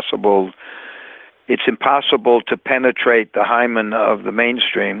 it's impossible. It's impossible to penetrate the hymen of the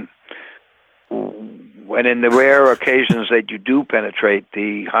mainstream. And in the rare occasions that you do penetrate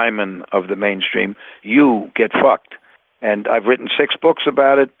the hymen of the mainstream, you get fucked. And I've written 6 books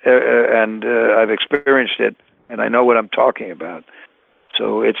about it, and I've experienced it, and I know what I'm talking about.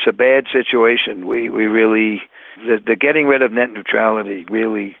 So it's a bad situation. We really, the getting rid of net neutrality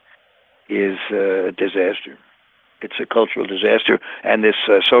really is a disaster. It's a cultural disaster. And this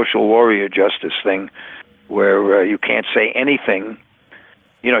social warrior justice thing where you can't say anything.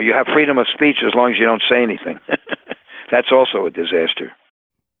 You have freedom of speech as long as you don't say anything. That's also a disaster.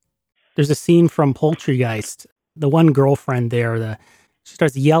 There's a scene from Poltergeist. The one girlfriend there, she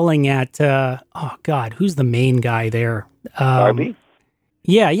starts yelling at, who's the main guy there? Barbie?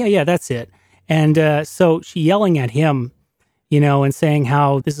 Yeah, that's it. And so she yelling at him, and saying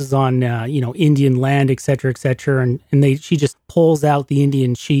how this is on, Indian land, et cetera, and she just pulls out the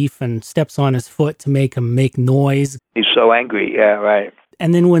Indian chief and steps on his foot to make him make noise. He's so angry, yeah, right.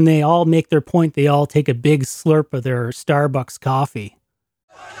 And then when they all make their point, they all take a big slurp of their Starbucks coffee.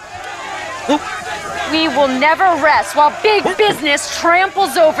 We will never rest while big business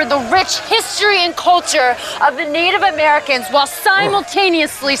tramples over the rich history and culture of the Native Americans while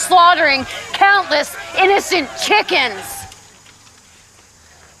simultaneously slaughtering countless innocent chickens.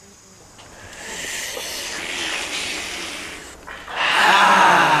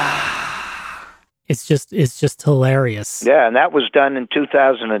 It's just hilarious. Yeah, and that was done in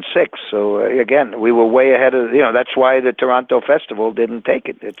 2006. So again, we were way ahead of. That's why the Toronto Festival didn't take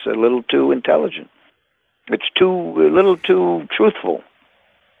it. It's a little too intelligent. It's a little too truthful.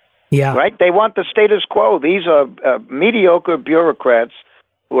 Yeah. Right? They want the status quo. These are mediocre bureaucrats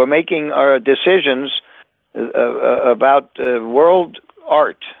who are making decisions about world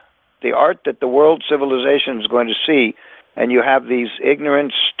art, the art that the world civilization is going to see, and you have these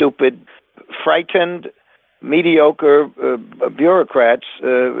ignorant, stupid, frightened, mediocre bureaucrats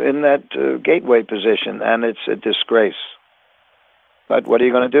in that gateway position, and it's a disgrace. But what are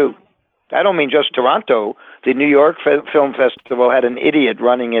you going to do? I don't mean just Toronto. The New York Film Festival had an idiot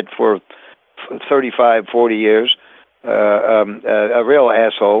running it for 35, 40 years, a real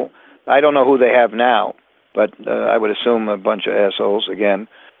asshole. I don't know who they have now, but I would assume a bunch of assholes again.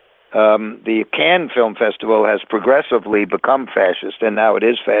 The Cannes Film Festival has progressively become fascist, and now it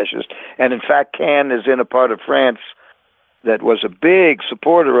is fascist. And in fact, Cannes is in a part of France that was a big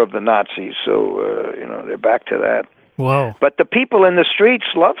supporter of the Nazis, so, they're back to that. Whoa. But the people in the streets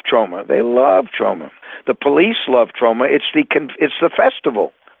love TROMA. They love TROMA. The police love TROMA. It's the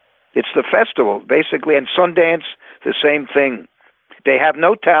festival. It's the festival, basically. And Sundance, the same thing. They have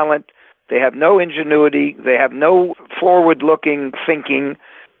no talent. They have no ingenuity. They have no forward-looking thinking.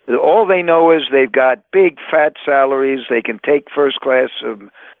 All they know is they've got big, fat salaries. They can take first-class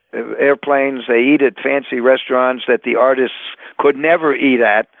airplanes. They eat at fancy restaurants that the artists could never eat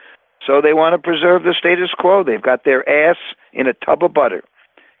at. So they want to preserve the status quo. They've got their ass in a tub of butter.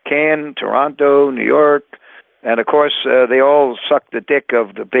 Cannes, Toronto, New York, and of course they all suck the dick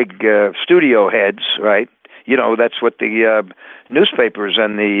of the big studio heads, right? That's what the newspapers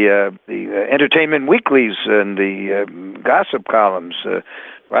and the entertainment weeklies and the gossip columns,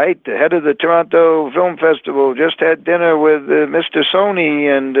 right? The head of the Toronto Film Festival just had dinner with Mr. Sony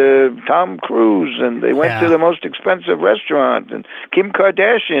and Tom Cruise, and they went to the most expensive restaurant, and Kim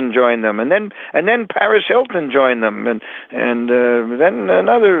Kardashian joined them, and then Paris Hilton joined them, and then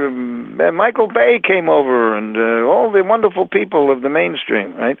another Michael Bay came over, and all the wonderful people of the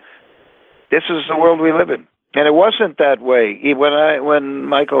mainstream, right? This is the world we live in. And it wasn't that way. When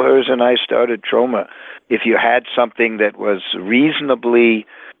Michael Herz and I started TROMA, if you had something that was reasonably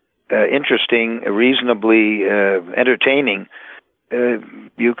interesting, reasonably entertaining,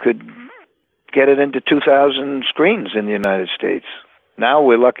 you could get it into 2,000 screens in the United States. Now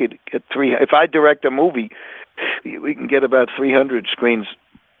we're lucky to get 300. If I direct a movie, we can get about 300 screens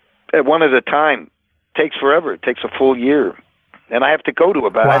at one at a time. It takes forever. It takes a full year. And I have to go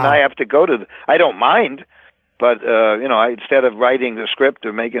to I don't mind. But instead of writing the script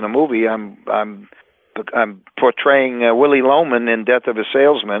or making a movie, I'm portraying Willie Loman in Death of a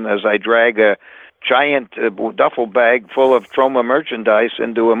Salesman as I drag a giant duffel bag full of TROMA merchandise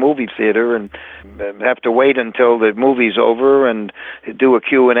into a movie theater and have to wait until the movie's over and do a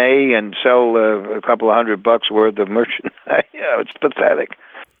Q&A and sell a couple of $100 worth of merchandise. It's pathetic.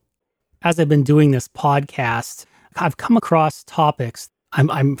 As I've been doing this podcast, I've come across topics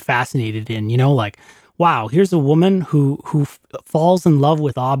I'm fascinated in, wow, here's a woman who falls in love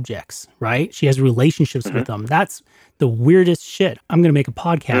with objects, right? She has relationships with them. That's the weirdest shit. I'm going to make a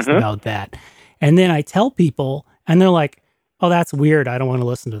podcast about that. And then I tell people, and they're like, oh, that's weird. I don't want to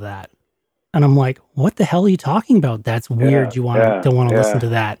listen to that. And I'm like, what the hell are you talking about? That's weird. Don't want to listen to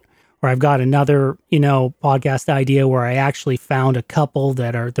that. Or I've got another, podcast idea where I actually found a couple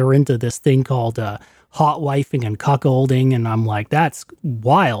they're into this thing called hot wifing and cuckolding, and I'm like, that's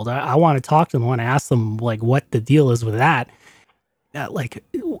wild. I want to talk to them. I want to ask them what the deal is with that.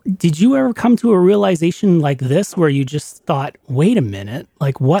 Did you ever come to a realization like this where you just thought, wait a minute,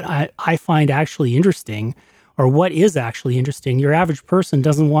 what I find actually interesting, or what is actually interesting, your average person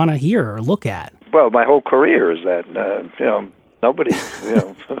doesn't want to hear or look at? Well, my whole career is that nobody.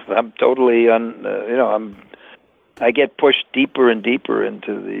 I'm totally I get pushed deeper and deeper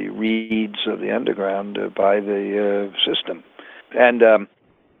into the reeds of the underground by the system, and I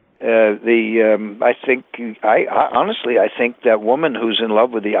think I think that woman who's in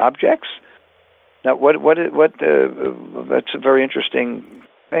love with the objects. Now, that's a very interesting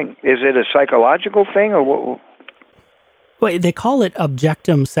thing. Is it a psychological thing, or what? Well, they call it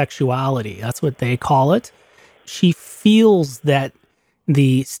objectum sexuality. That's what they call it. She feels that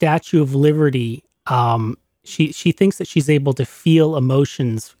the Statue of Liberty. She thinks that she's able to feel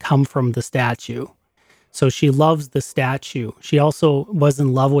emotions come from the statue. So she loves the statue. She also was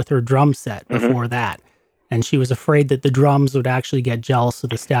in love with her drum set before that. And she was afraid that the drums would actually get jealous of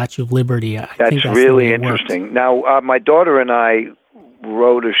the Statue of Liberty. That's really interesting. Now, my daughter and I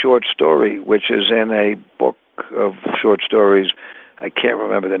wrote a short story, which is in a book of short stories. I can't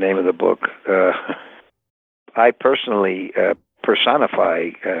remember the name of the book. I personally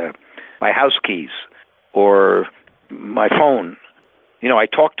personify my house keys. Or my phone. I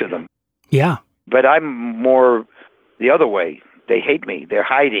talk to them. Yeah. But I'm more the other way. They hate me. They're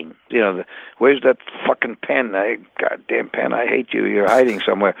hiding. Where's that fucking pen? Goddamn pen, I hate you. You're hiding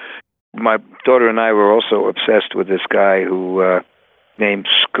somewhere. My daughter and I were also obsessed with this guy who named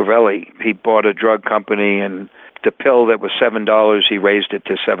Scavelli. He bought a drug company, and the pill that was $7, he raised it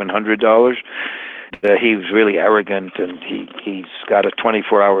to $700. He was really arrogant, and he's got a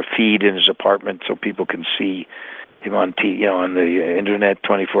 24-hour feed in his apartment so people can see him on the internet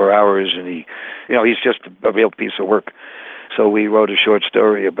 24 hours, and he's just a real piece of work. So we wrote a short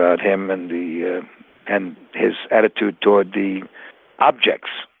story about him and and his attitude toward the objects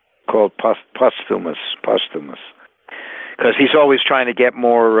called posthumous. because he's always trying to get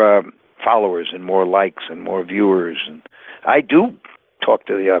more followers and more likes and more viewers. And I do talk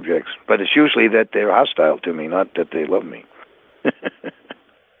to the objects, but it's usually that they're hostile to me, not that they love me.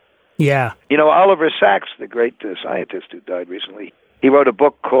 Yeah. You know, Oliver Sacks, the great scientist who died recently, he wrote a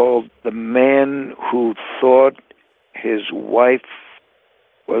book called The Man Who Thought His Wife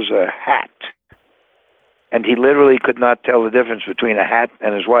Was a Hat. And he literally could not tell the difference between a hat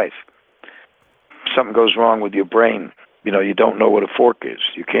and his wife. Something goes wrong with your brain. You know, you don't know what a fork is.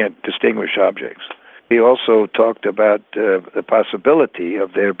 You can't distinguish objects. He also talked about the possibility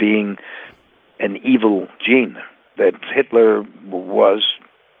of there being an evil gene, that Hitler was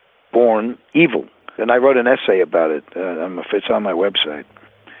born evil. And I wrote an essay about it. It's on my website.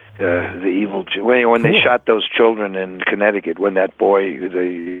 The evil gene. When they shot those children in Connecticut, when that boy,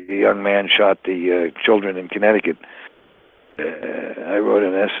 the young man, shot the children in Connecticut, I wrote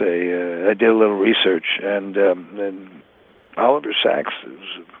an essay. I did a little research, and Oliver Sacks,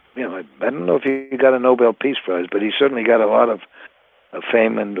 I don't know if he got a Nobel Peace Prize, but he certainly got a lot of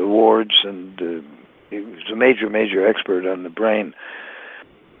fame and awards, and he was a major expert on the brain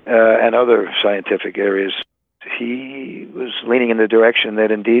and other scientific areas. He was leaning in the direction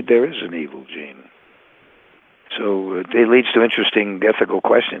that indeed there is an evil gene. So it leads to interesting ethical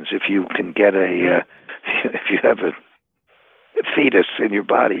questions. If you can get if you have a fetus in your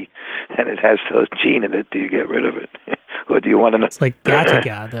body and it has the gene in it, do you get rid of it? Or do you want to know? It's like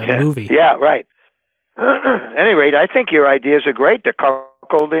Gattaca, the movie. Yeah, right. At any rate, I think your ideas are great. The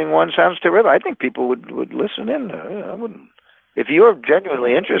cuckolding one sounds terrific. I think people would listen in. I wouldn't. If you're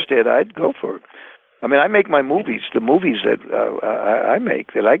genuinely interested, I'd go for it. I mean, I make my movies. The movies that I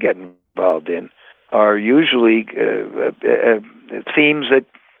make, that I get involved in, are usually themes that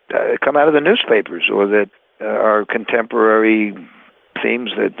come out of the newspapers, or that are contemporary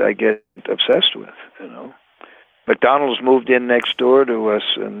themes that I get obsessed with. You know, McDonald's moved in next door to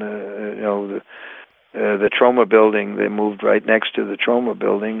us, and the TROMA building. They moved right next to the TROMA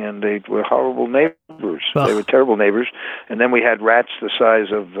building, and they were horrible neighbors. Ugh. They were terrible neighbors. And then we had rats the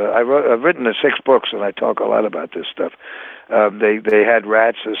size of. I've written 6 books, and I talk a lot about this stuff. They had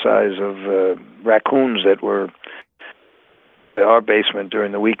rats the size of raccoons that were in our basement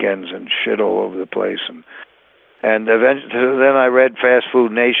during the weekends and shit all over the place. And eventually, then I read Fast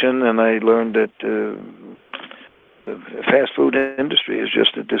Food Nation, and I learned that the fast food industry is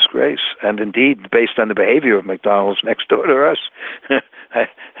just a disgrace. And indeed, based on the behavior of McDonald's next door to us,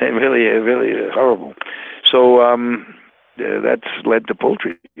 really horrible. So that's led to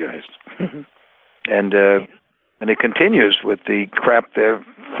Poultrygeist. And it continues with the crap they're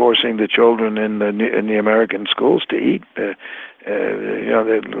forcing the children in the American schools to eat. Look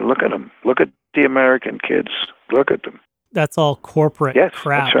at them. Look at the American kids. Look at them. That's all corporate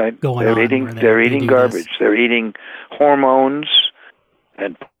crap. That's right. Going they're on. They're eating garbage. This. They're eating hormones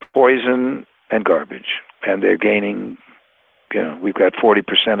and poison and garbage. And they're gaining, we've got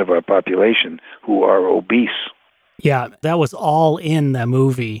 40% of our population who are obese. Yeah, that was all in the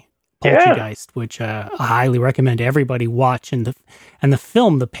movie Poultrygeist, which I highly recommend everybody watch. And the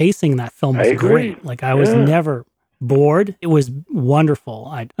film, the pacing in that film was great. Like, I was never bored. It was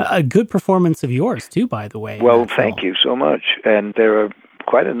wonderful. A good performance of yours too, by the way. Well, thank you so much. And there are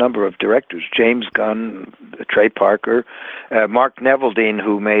quite a number of directors: James Gunn, Trey Parker, Mark Neveldine,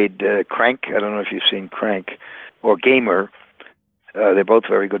 who made Crank. I don't know if you've seen Crank, or Gamer. They're both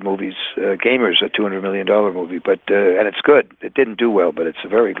very good movies. Gamer's a $200 million movie, but and it's good. It didn't do well, but it's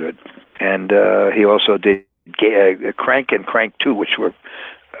very good. And he also did Crank and Crank 2, which were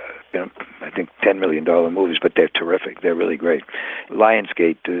I think $10 million movies, but they're terrific. They're really great.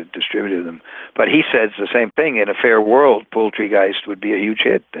 Lionsgate distributed them. But he says the same thing. In a fair world, Poultrygeist would be a huge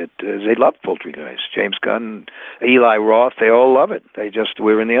hit. They love Poultrygeist. James Gunn, Eli Roth, they all love it.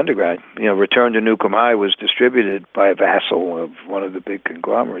 We're in the underground. Return to Nukem High was distributed by a vassal of one of the big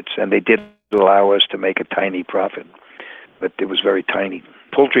conglomerates, and they did allow us to make a tiny profit, but it was very tiny.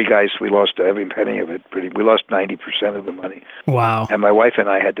 Poultrygeist, we lost every penny of it. We lost 90% of the money. Wow. And my wife and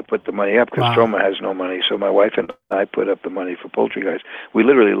I had to put the money up because TROMA has no money. So my wife and I put up the money for Poultrygeist. We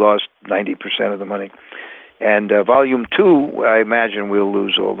literally lost 90% of the money. And Volume 2, I imagine we'll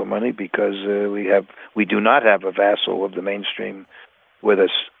lose all the money because we do not have a vassal of the mainstream with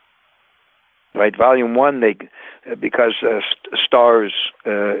us. Right? Volume 1, because Stars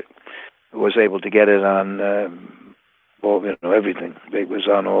was able to get it on everything. It was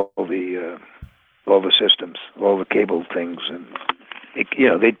on all the systems, all the cable things, and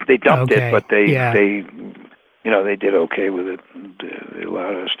they dumped it, but they did okay with it. And, they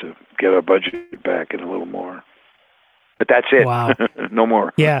allowed us to get our budget back and a little more. But that's it. Wow. No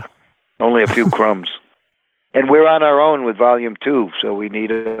more. Yeah. Only a few crumbs. And we're on our own with Volume 2, so we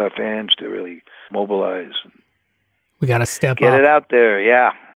need our fans to really mobilize. We got to step Get up. it out there,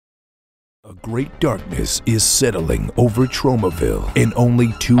 yeah. A great darkness is settling over Tromaville, and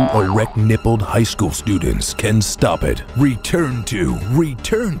only 2 erect-nippled high school students can stop it. Return to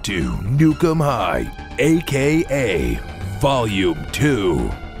Nukem High, a.k.a. Volume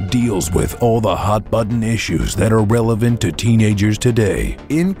 2. Deals with all the hot-button issues that are relevant to teenagers today,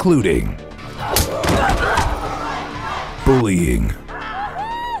 including bullying,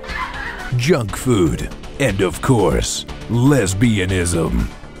 junk food, and of course, lesbianism.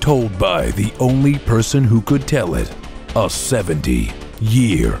 Told by the only person who could tell it, a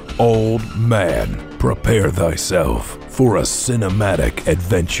 70-year-old man. Prepare thyself for a cinematic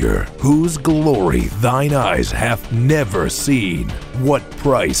adventure whose glory thine eyes have never seen. What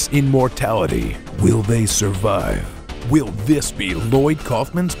price immortality will they survive? Will this be Lloyd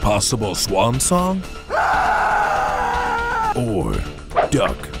Kaufman's possible swan song? Or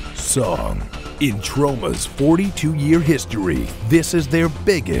Duck Song? In TROMA's 42-year history, this is their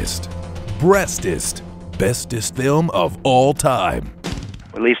biggest, breastest, bestest film of all time.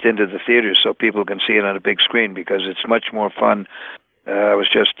 At least into the theaters so people can see it on a big screen, because it's much more fun. I was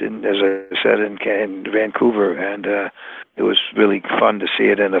just, as I said, in Vancouver, and it was really fun to see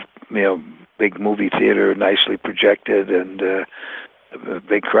it in a big movie theater, nicely projected, and a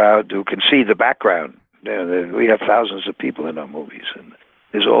big crowd who can see the background. We have thousands of people in our movies, and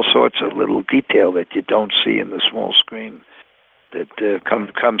there's all sorts of little detail that you don't see in the small screen that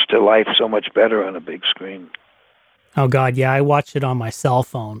comes to life so much better on a big screen. Oh, God, yeah, I watched it on my cell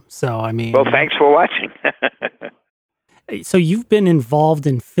phone, so I mean... Well, thanks for watching. So you've been involved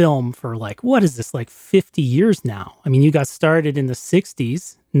in film for 50 years now. I mean, you got started in the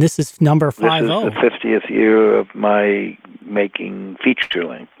 60s, and this is number 50. This is the 50th year of my making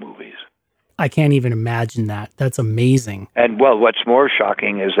feature-length movies. I can't even imagine that. That's amazing. And, well, what's more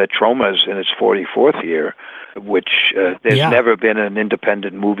shocking is that TROMA's in its 44th year, which there's never been an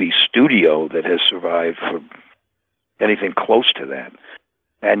independent movie studio that has survived for anything close to that.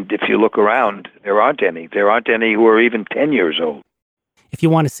 And if you look around, there aren't any. There aren't any who are even 10 years old. If you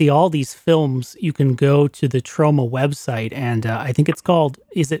want to see all these films, you can go to the TROMA website, and I think it's called,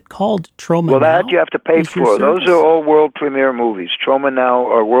 is it called TROMA Well, Now? that you have to pay for. Those are all world premiere movies. TROMA Now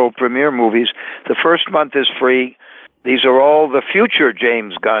are world premiere movies. The first month is free. These are all the future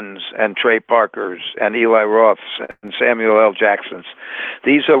James Gunns and Trey Parkers and Eli Roths and Samuel L. Jacksons.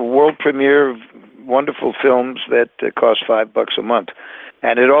 These are world premiere, wonderful films that cost $5 a month.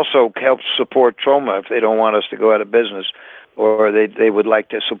 And it also helps support TROMA if they don't want us to go out of business, or they would like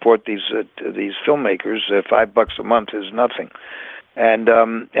to support these filmmakers. $5 a month is nothing. And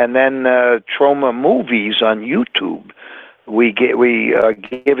then TROMA Movies on YouTube. We are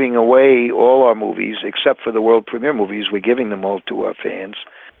giving away all our movies except for the world premiere movies. We're giving them all to our fans,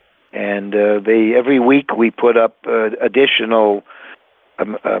 and every week we put up additional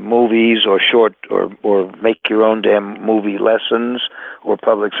movies or short or make your own damn movie lessons or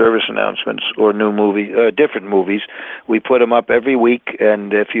public service announcements or different movies. We put them up every week,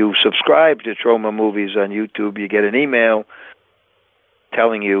 and if you subscribe to TROMA Movies on YouTube, you get an email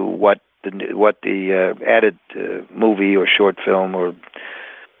telling you what the added movie or short film or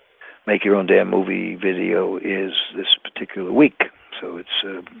make your own damn movie video is this particular week. So it's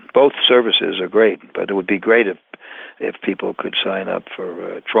both services are great, but it would be great if people could sign up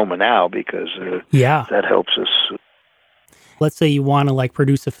for TROMA Now, because that helps us. Let's say you want to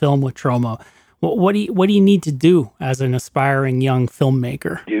produce a film with TROMA. What do you need to do as an aspiring young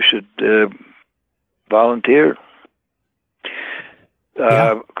filmmaker? You should volunteer.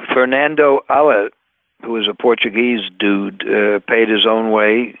 Fernando Alla, who is a Portuguese dude, paid his own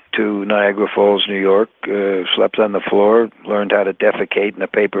way to Niagara Falls, New York, slept on the floor, learned how to defecate in a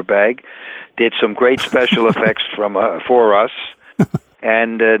paper bag, did some great special effects for us,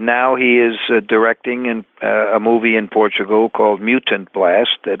 and now he is directing a movie in Portugal called Mutant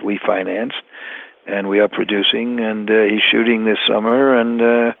Blast that we financed, and we are producing, and he's shooting this summer, and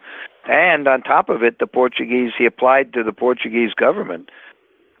on top of it, he applied to the Portuguese government,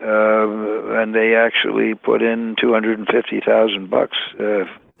 and they actually put in $250,000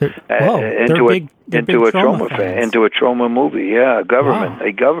 into a TROMA movie. Yeah, a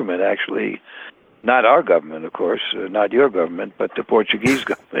government actually, not our government, of course, not your government, but the Portuguese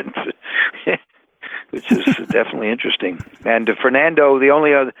government, which is definitely interesting. And Fernando,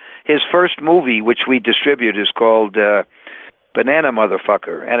 his first movie, which we distribute, is called Banana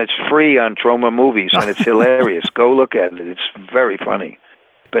Motherfucker, and it's free on TROMA Movies, and it's hilarious. Go look at it. It's very funny.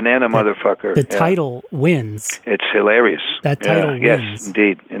 Banana Motherfucker. The title wins. It's hilarious. That title wins. Yes,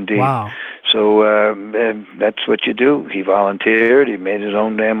 indeed. Wow. So and that's what you do. He volunteered. He made his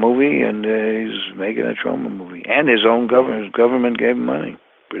own damn movie, and he's making a Troma movie. And his own government gave him money.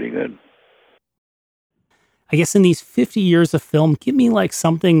 Pretty good. I guess in these 50 years of film, give me like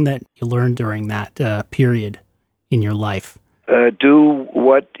something that you learned during that period in your life. Do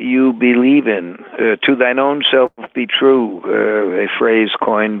what you believe in. To thine own self be true. A phrase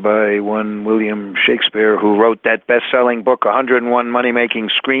coined by one William Shakespeare, who wrote that best-selling book, 101 Money-Making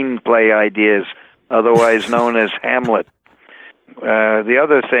Screenplay Ideas, otherwise known as Hamlet. The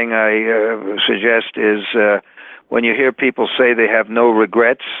other thing I suggest is when you hear people say they have no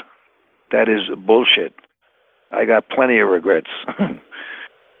regrets, that is bullshit. I got plenty of regrets.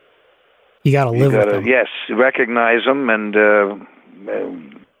 You got to live with them. Yes, recognize them and,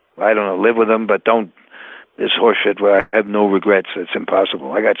 I don't know, live with them, but don't, this horseshit where I have no regrets. It's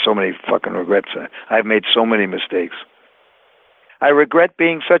impossible. I got so many fucking regrets. I've made so many mistakes. I regret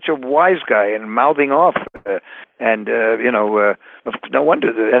being such a wise guy and mouthing off. No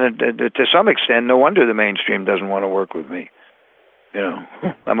wonder, to some extent, no wonder the mainstream doesn't want to work with me. You know,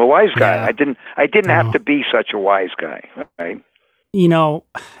 I'm a wise guy. Yeah. I didn't have to be such a wise guy, right? You know,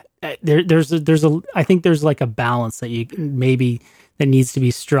 I think there's like a balance that that needs to be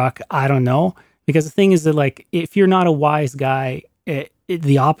struck. I don't know, because the thing is that like if you're not a wise guy,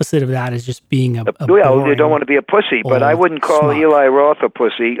 the opposite of that is just being a well, you don't want to be a pussy, but I wouldn't call smart. Eli Roth a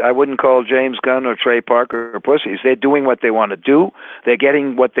pussy. I wouldn't call James Gunn or Trey Parker pussies. They're doing what they want to do. They're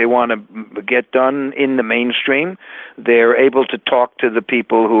getting what they want to get done in the mainstream. They're able to talk to the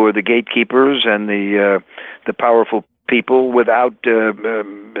people who are the gatekeepers and the powerful people without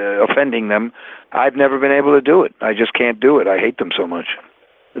offending them. I've never been able to do it. I just can't do it. I hate them so much.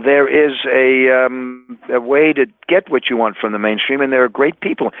 There is a way to get what you want from the mainstream, and there are great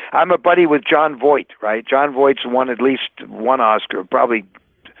people. I'm a buddy with John Voight, right? John Voight's won at least one Oscar, probably,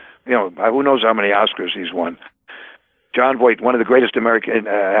 who knows how many Oscars he's won. John Voight, one of the greatest American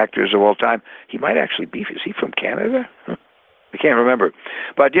actors of all time. He might actually be, is he from Canada? I can't remember.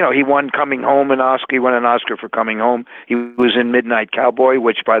 But, he won Coming Home an Oscar. He won an Oscar for Coming Home. He was in Midnight Cowboy,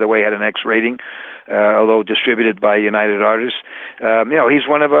 which, by the way, had an X rating, although distributed by United Artists. He's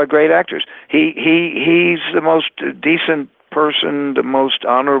one of our great actors. He's the most decent person, the most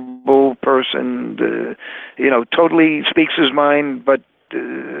honorable person, totally speaks his mind, but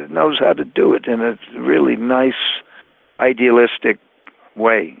knows how to do it in a really nice, idealistic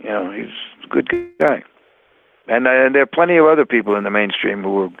way. He's a good guy. And there are plenty of other people in the mainstream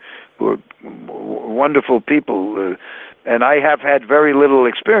who are wonderful people. And I have had very little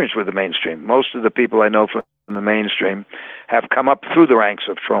experience with the mainstream. Most of the people I know from the mainstream have come up through the ranks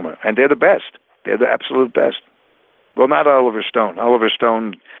of Troma, and they're the best. They're the absolute best. Well, not Oliver Stone. Oliver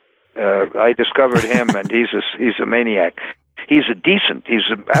Stone, I discovered him, and he's a maniac. He's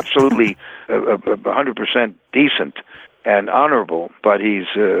absolutely 100% decent and honorable, but he's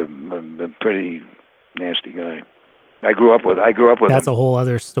a pretty nasty guy. I grew up with That's him. a whole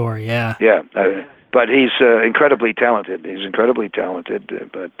other story, yeah. Yeah, but he's incredibly talented. He's incredibly talented,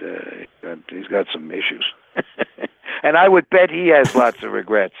 but he's got some issues. And I would bet he has lots of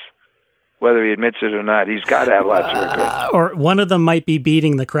regrets, whether he admits it or not. He's got to have lots of regrets. Or one of them might be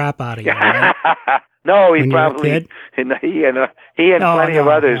beating the crap out of you, right? No, he when probably he and plenty of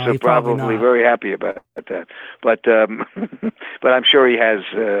others are probably very happy about that. But but I'm sure he has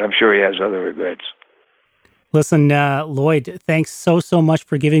other regrets. Listen, Lloyd, thanks so much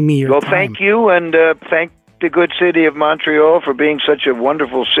for giving me your time. Well, thank you, and thank the good city of Montreal for being such a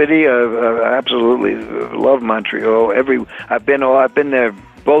wonderful city. I absolutely love Montreal. I've been there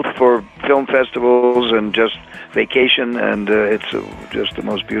both for film festivals and just vacation, and it's just the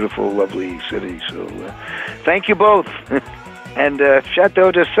most beautiful, lovely city. So thank you both. And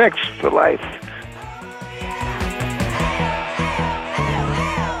Chateau de Sex for life.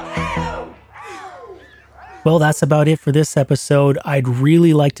 Well, that's about it for this episode. I'd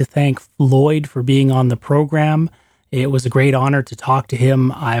really like to thank Lloyd for being on the program. It was a great honor to talk to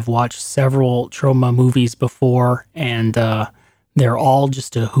him. I've watched several Troma movies before, and they're all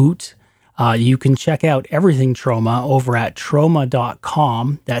just a hoot. You can check out everything Troma over at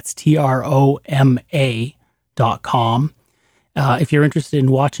troma.com. That's TROMA.com. If you're interested in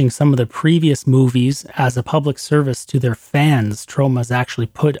watching some of the previous movies as a public service to their fans, Troma's actually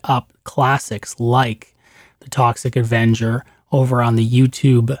put up classics like The Toxic Avenger over on the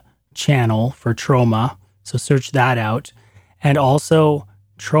YouTube channel for Troma. So search that out. And also,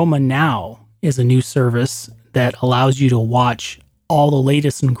 Troma Now is a new service that allows you to watch all the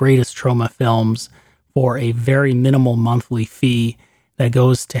latest and greatest Troma films for a very minimal monthly fee that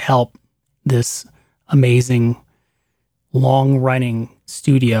goes to help this amazing, long-running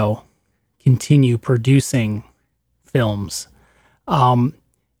studio continue producing films.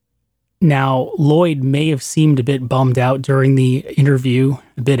 Now, Lloyd may have seemed a bit bummed out during the interview,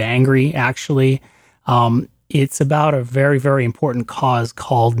 a bit angry, actually. It's about a very, very important cause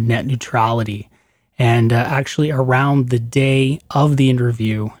called net neutrality. And actually, around the day of the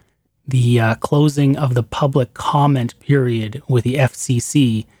interview, the closing of the public comment period with the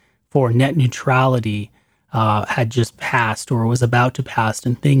FCC for net neutrality had just passed or was about to pass,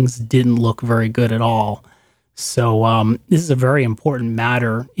 and things didn't look very good at all. So this is a very important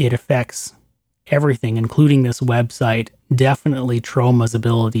matter. It affects everything, including this website, definitely TROMA's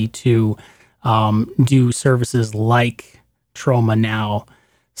ability to do services like TROMA now.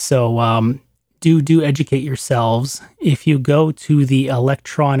 So do educate yourselves. If you go to the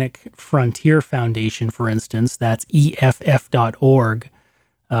Electronic Frontier Foundation, for instance, that's EFF.org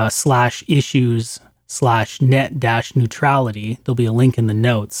 /issues/net-neutrality. There'll be a link in the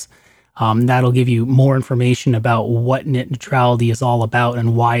notes. That'll give you more information about what net neutrality is all about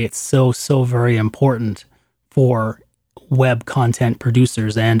and why it's so very important for web content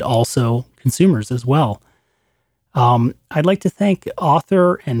producers and also consumers as well. I'd like to thank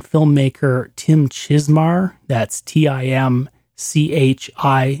author and filmmaker Tim Chizmar, that's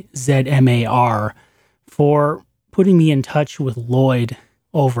TIMCHIZMAR, for putting me in touch with Lloyd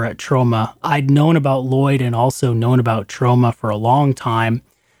over at TROMA. I'd known about Lloyd and also known about TROMA for a long time,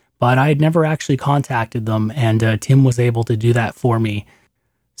 but I had never actually contacted them, and Tim was able to do that for me.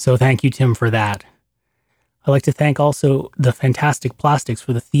 So thank you, Tim, for that. I'd like to thank also the Fantastic Plastics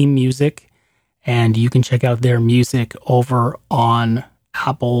for the theme music, and you can check out their music over on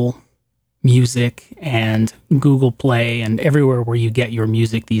Apple Music and Google Play and everywhere where you get your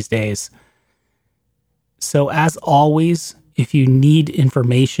music these days. So as always, if you need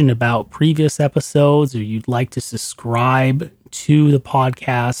information about previous episodes or you'd like to subscribe to the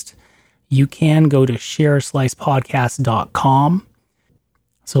podcast, you can go to shareaslicepodcast.com.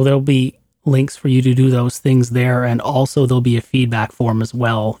 So there'll be links for you to do those things there, and also there'll be a feedback form as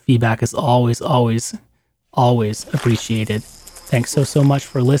well. Feedback is always appreciated. Thanks so much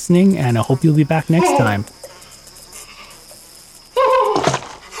for listening, and I hope you'll be back next time. Well,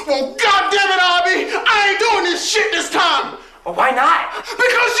 goddamn it, Arby! I ain't doing this shit this time! Well, why not?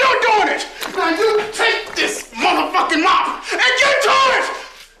 Because you're doing it! Now you take this motherfucking mop and get to it!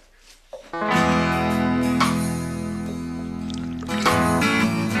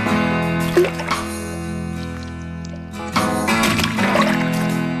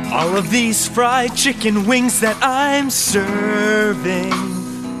 All of these fried chicken wings that I'm serving,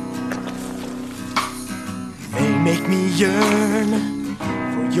 they make me yearn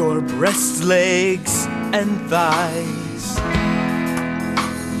for your breasts, legs, and thighs.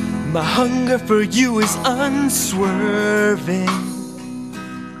 My hunger for you is unswerving.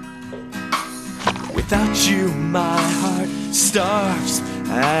 Without you, my heart starves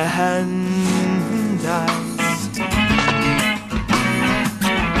and dies.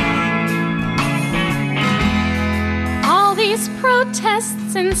 All these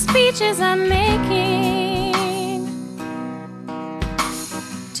protests and speeches I'm making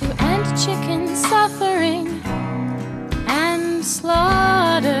to end chicken suffering and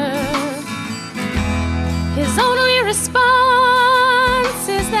slaughter. His only response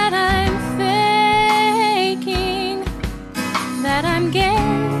is that I'm faking, that I'm gay,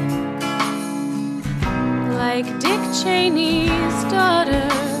 like Dick Cheney's daughter.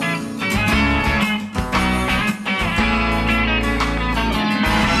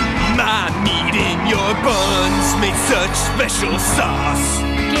 My meat in your buns made such special sauce.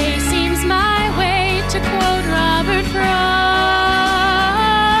 Gay seems my way, to quote Robert Frost.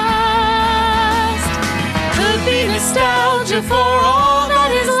 Could be nostalgia for all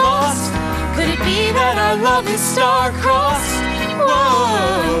that is lost. Could it be that our love is star-crossed?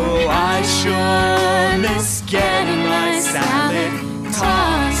 Whoa, I sure miss getting my salad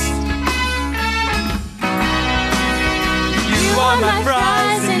tossed. You are my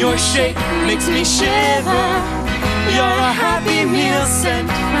fries and your shake makes me shiver. You're a happy meal sent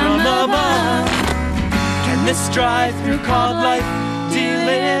from above. Can this drive-through called life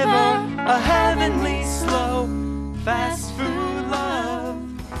deliver a heavenly slow fast food love?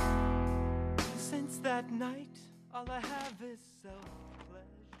 Since that night, all I have is self.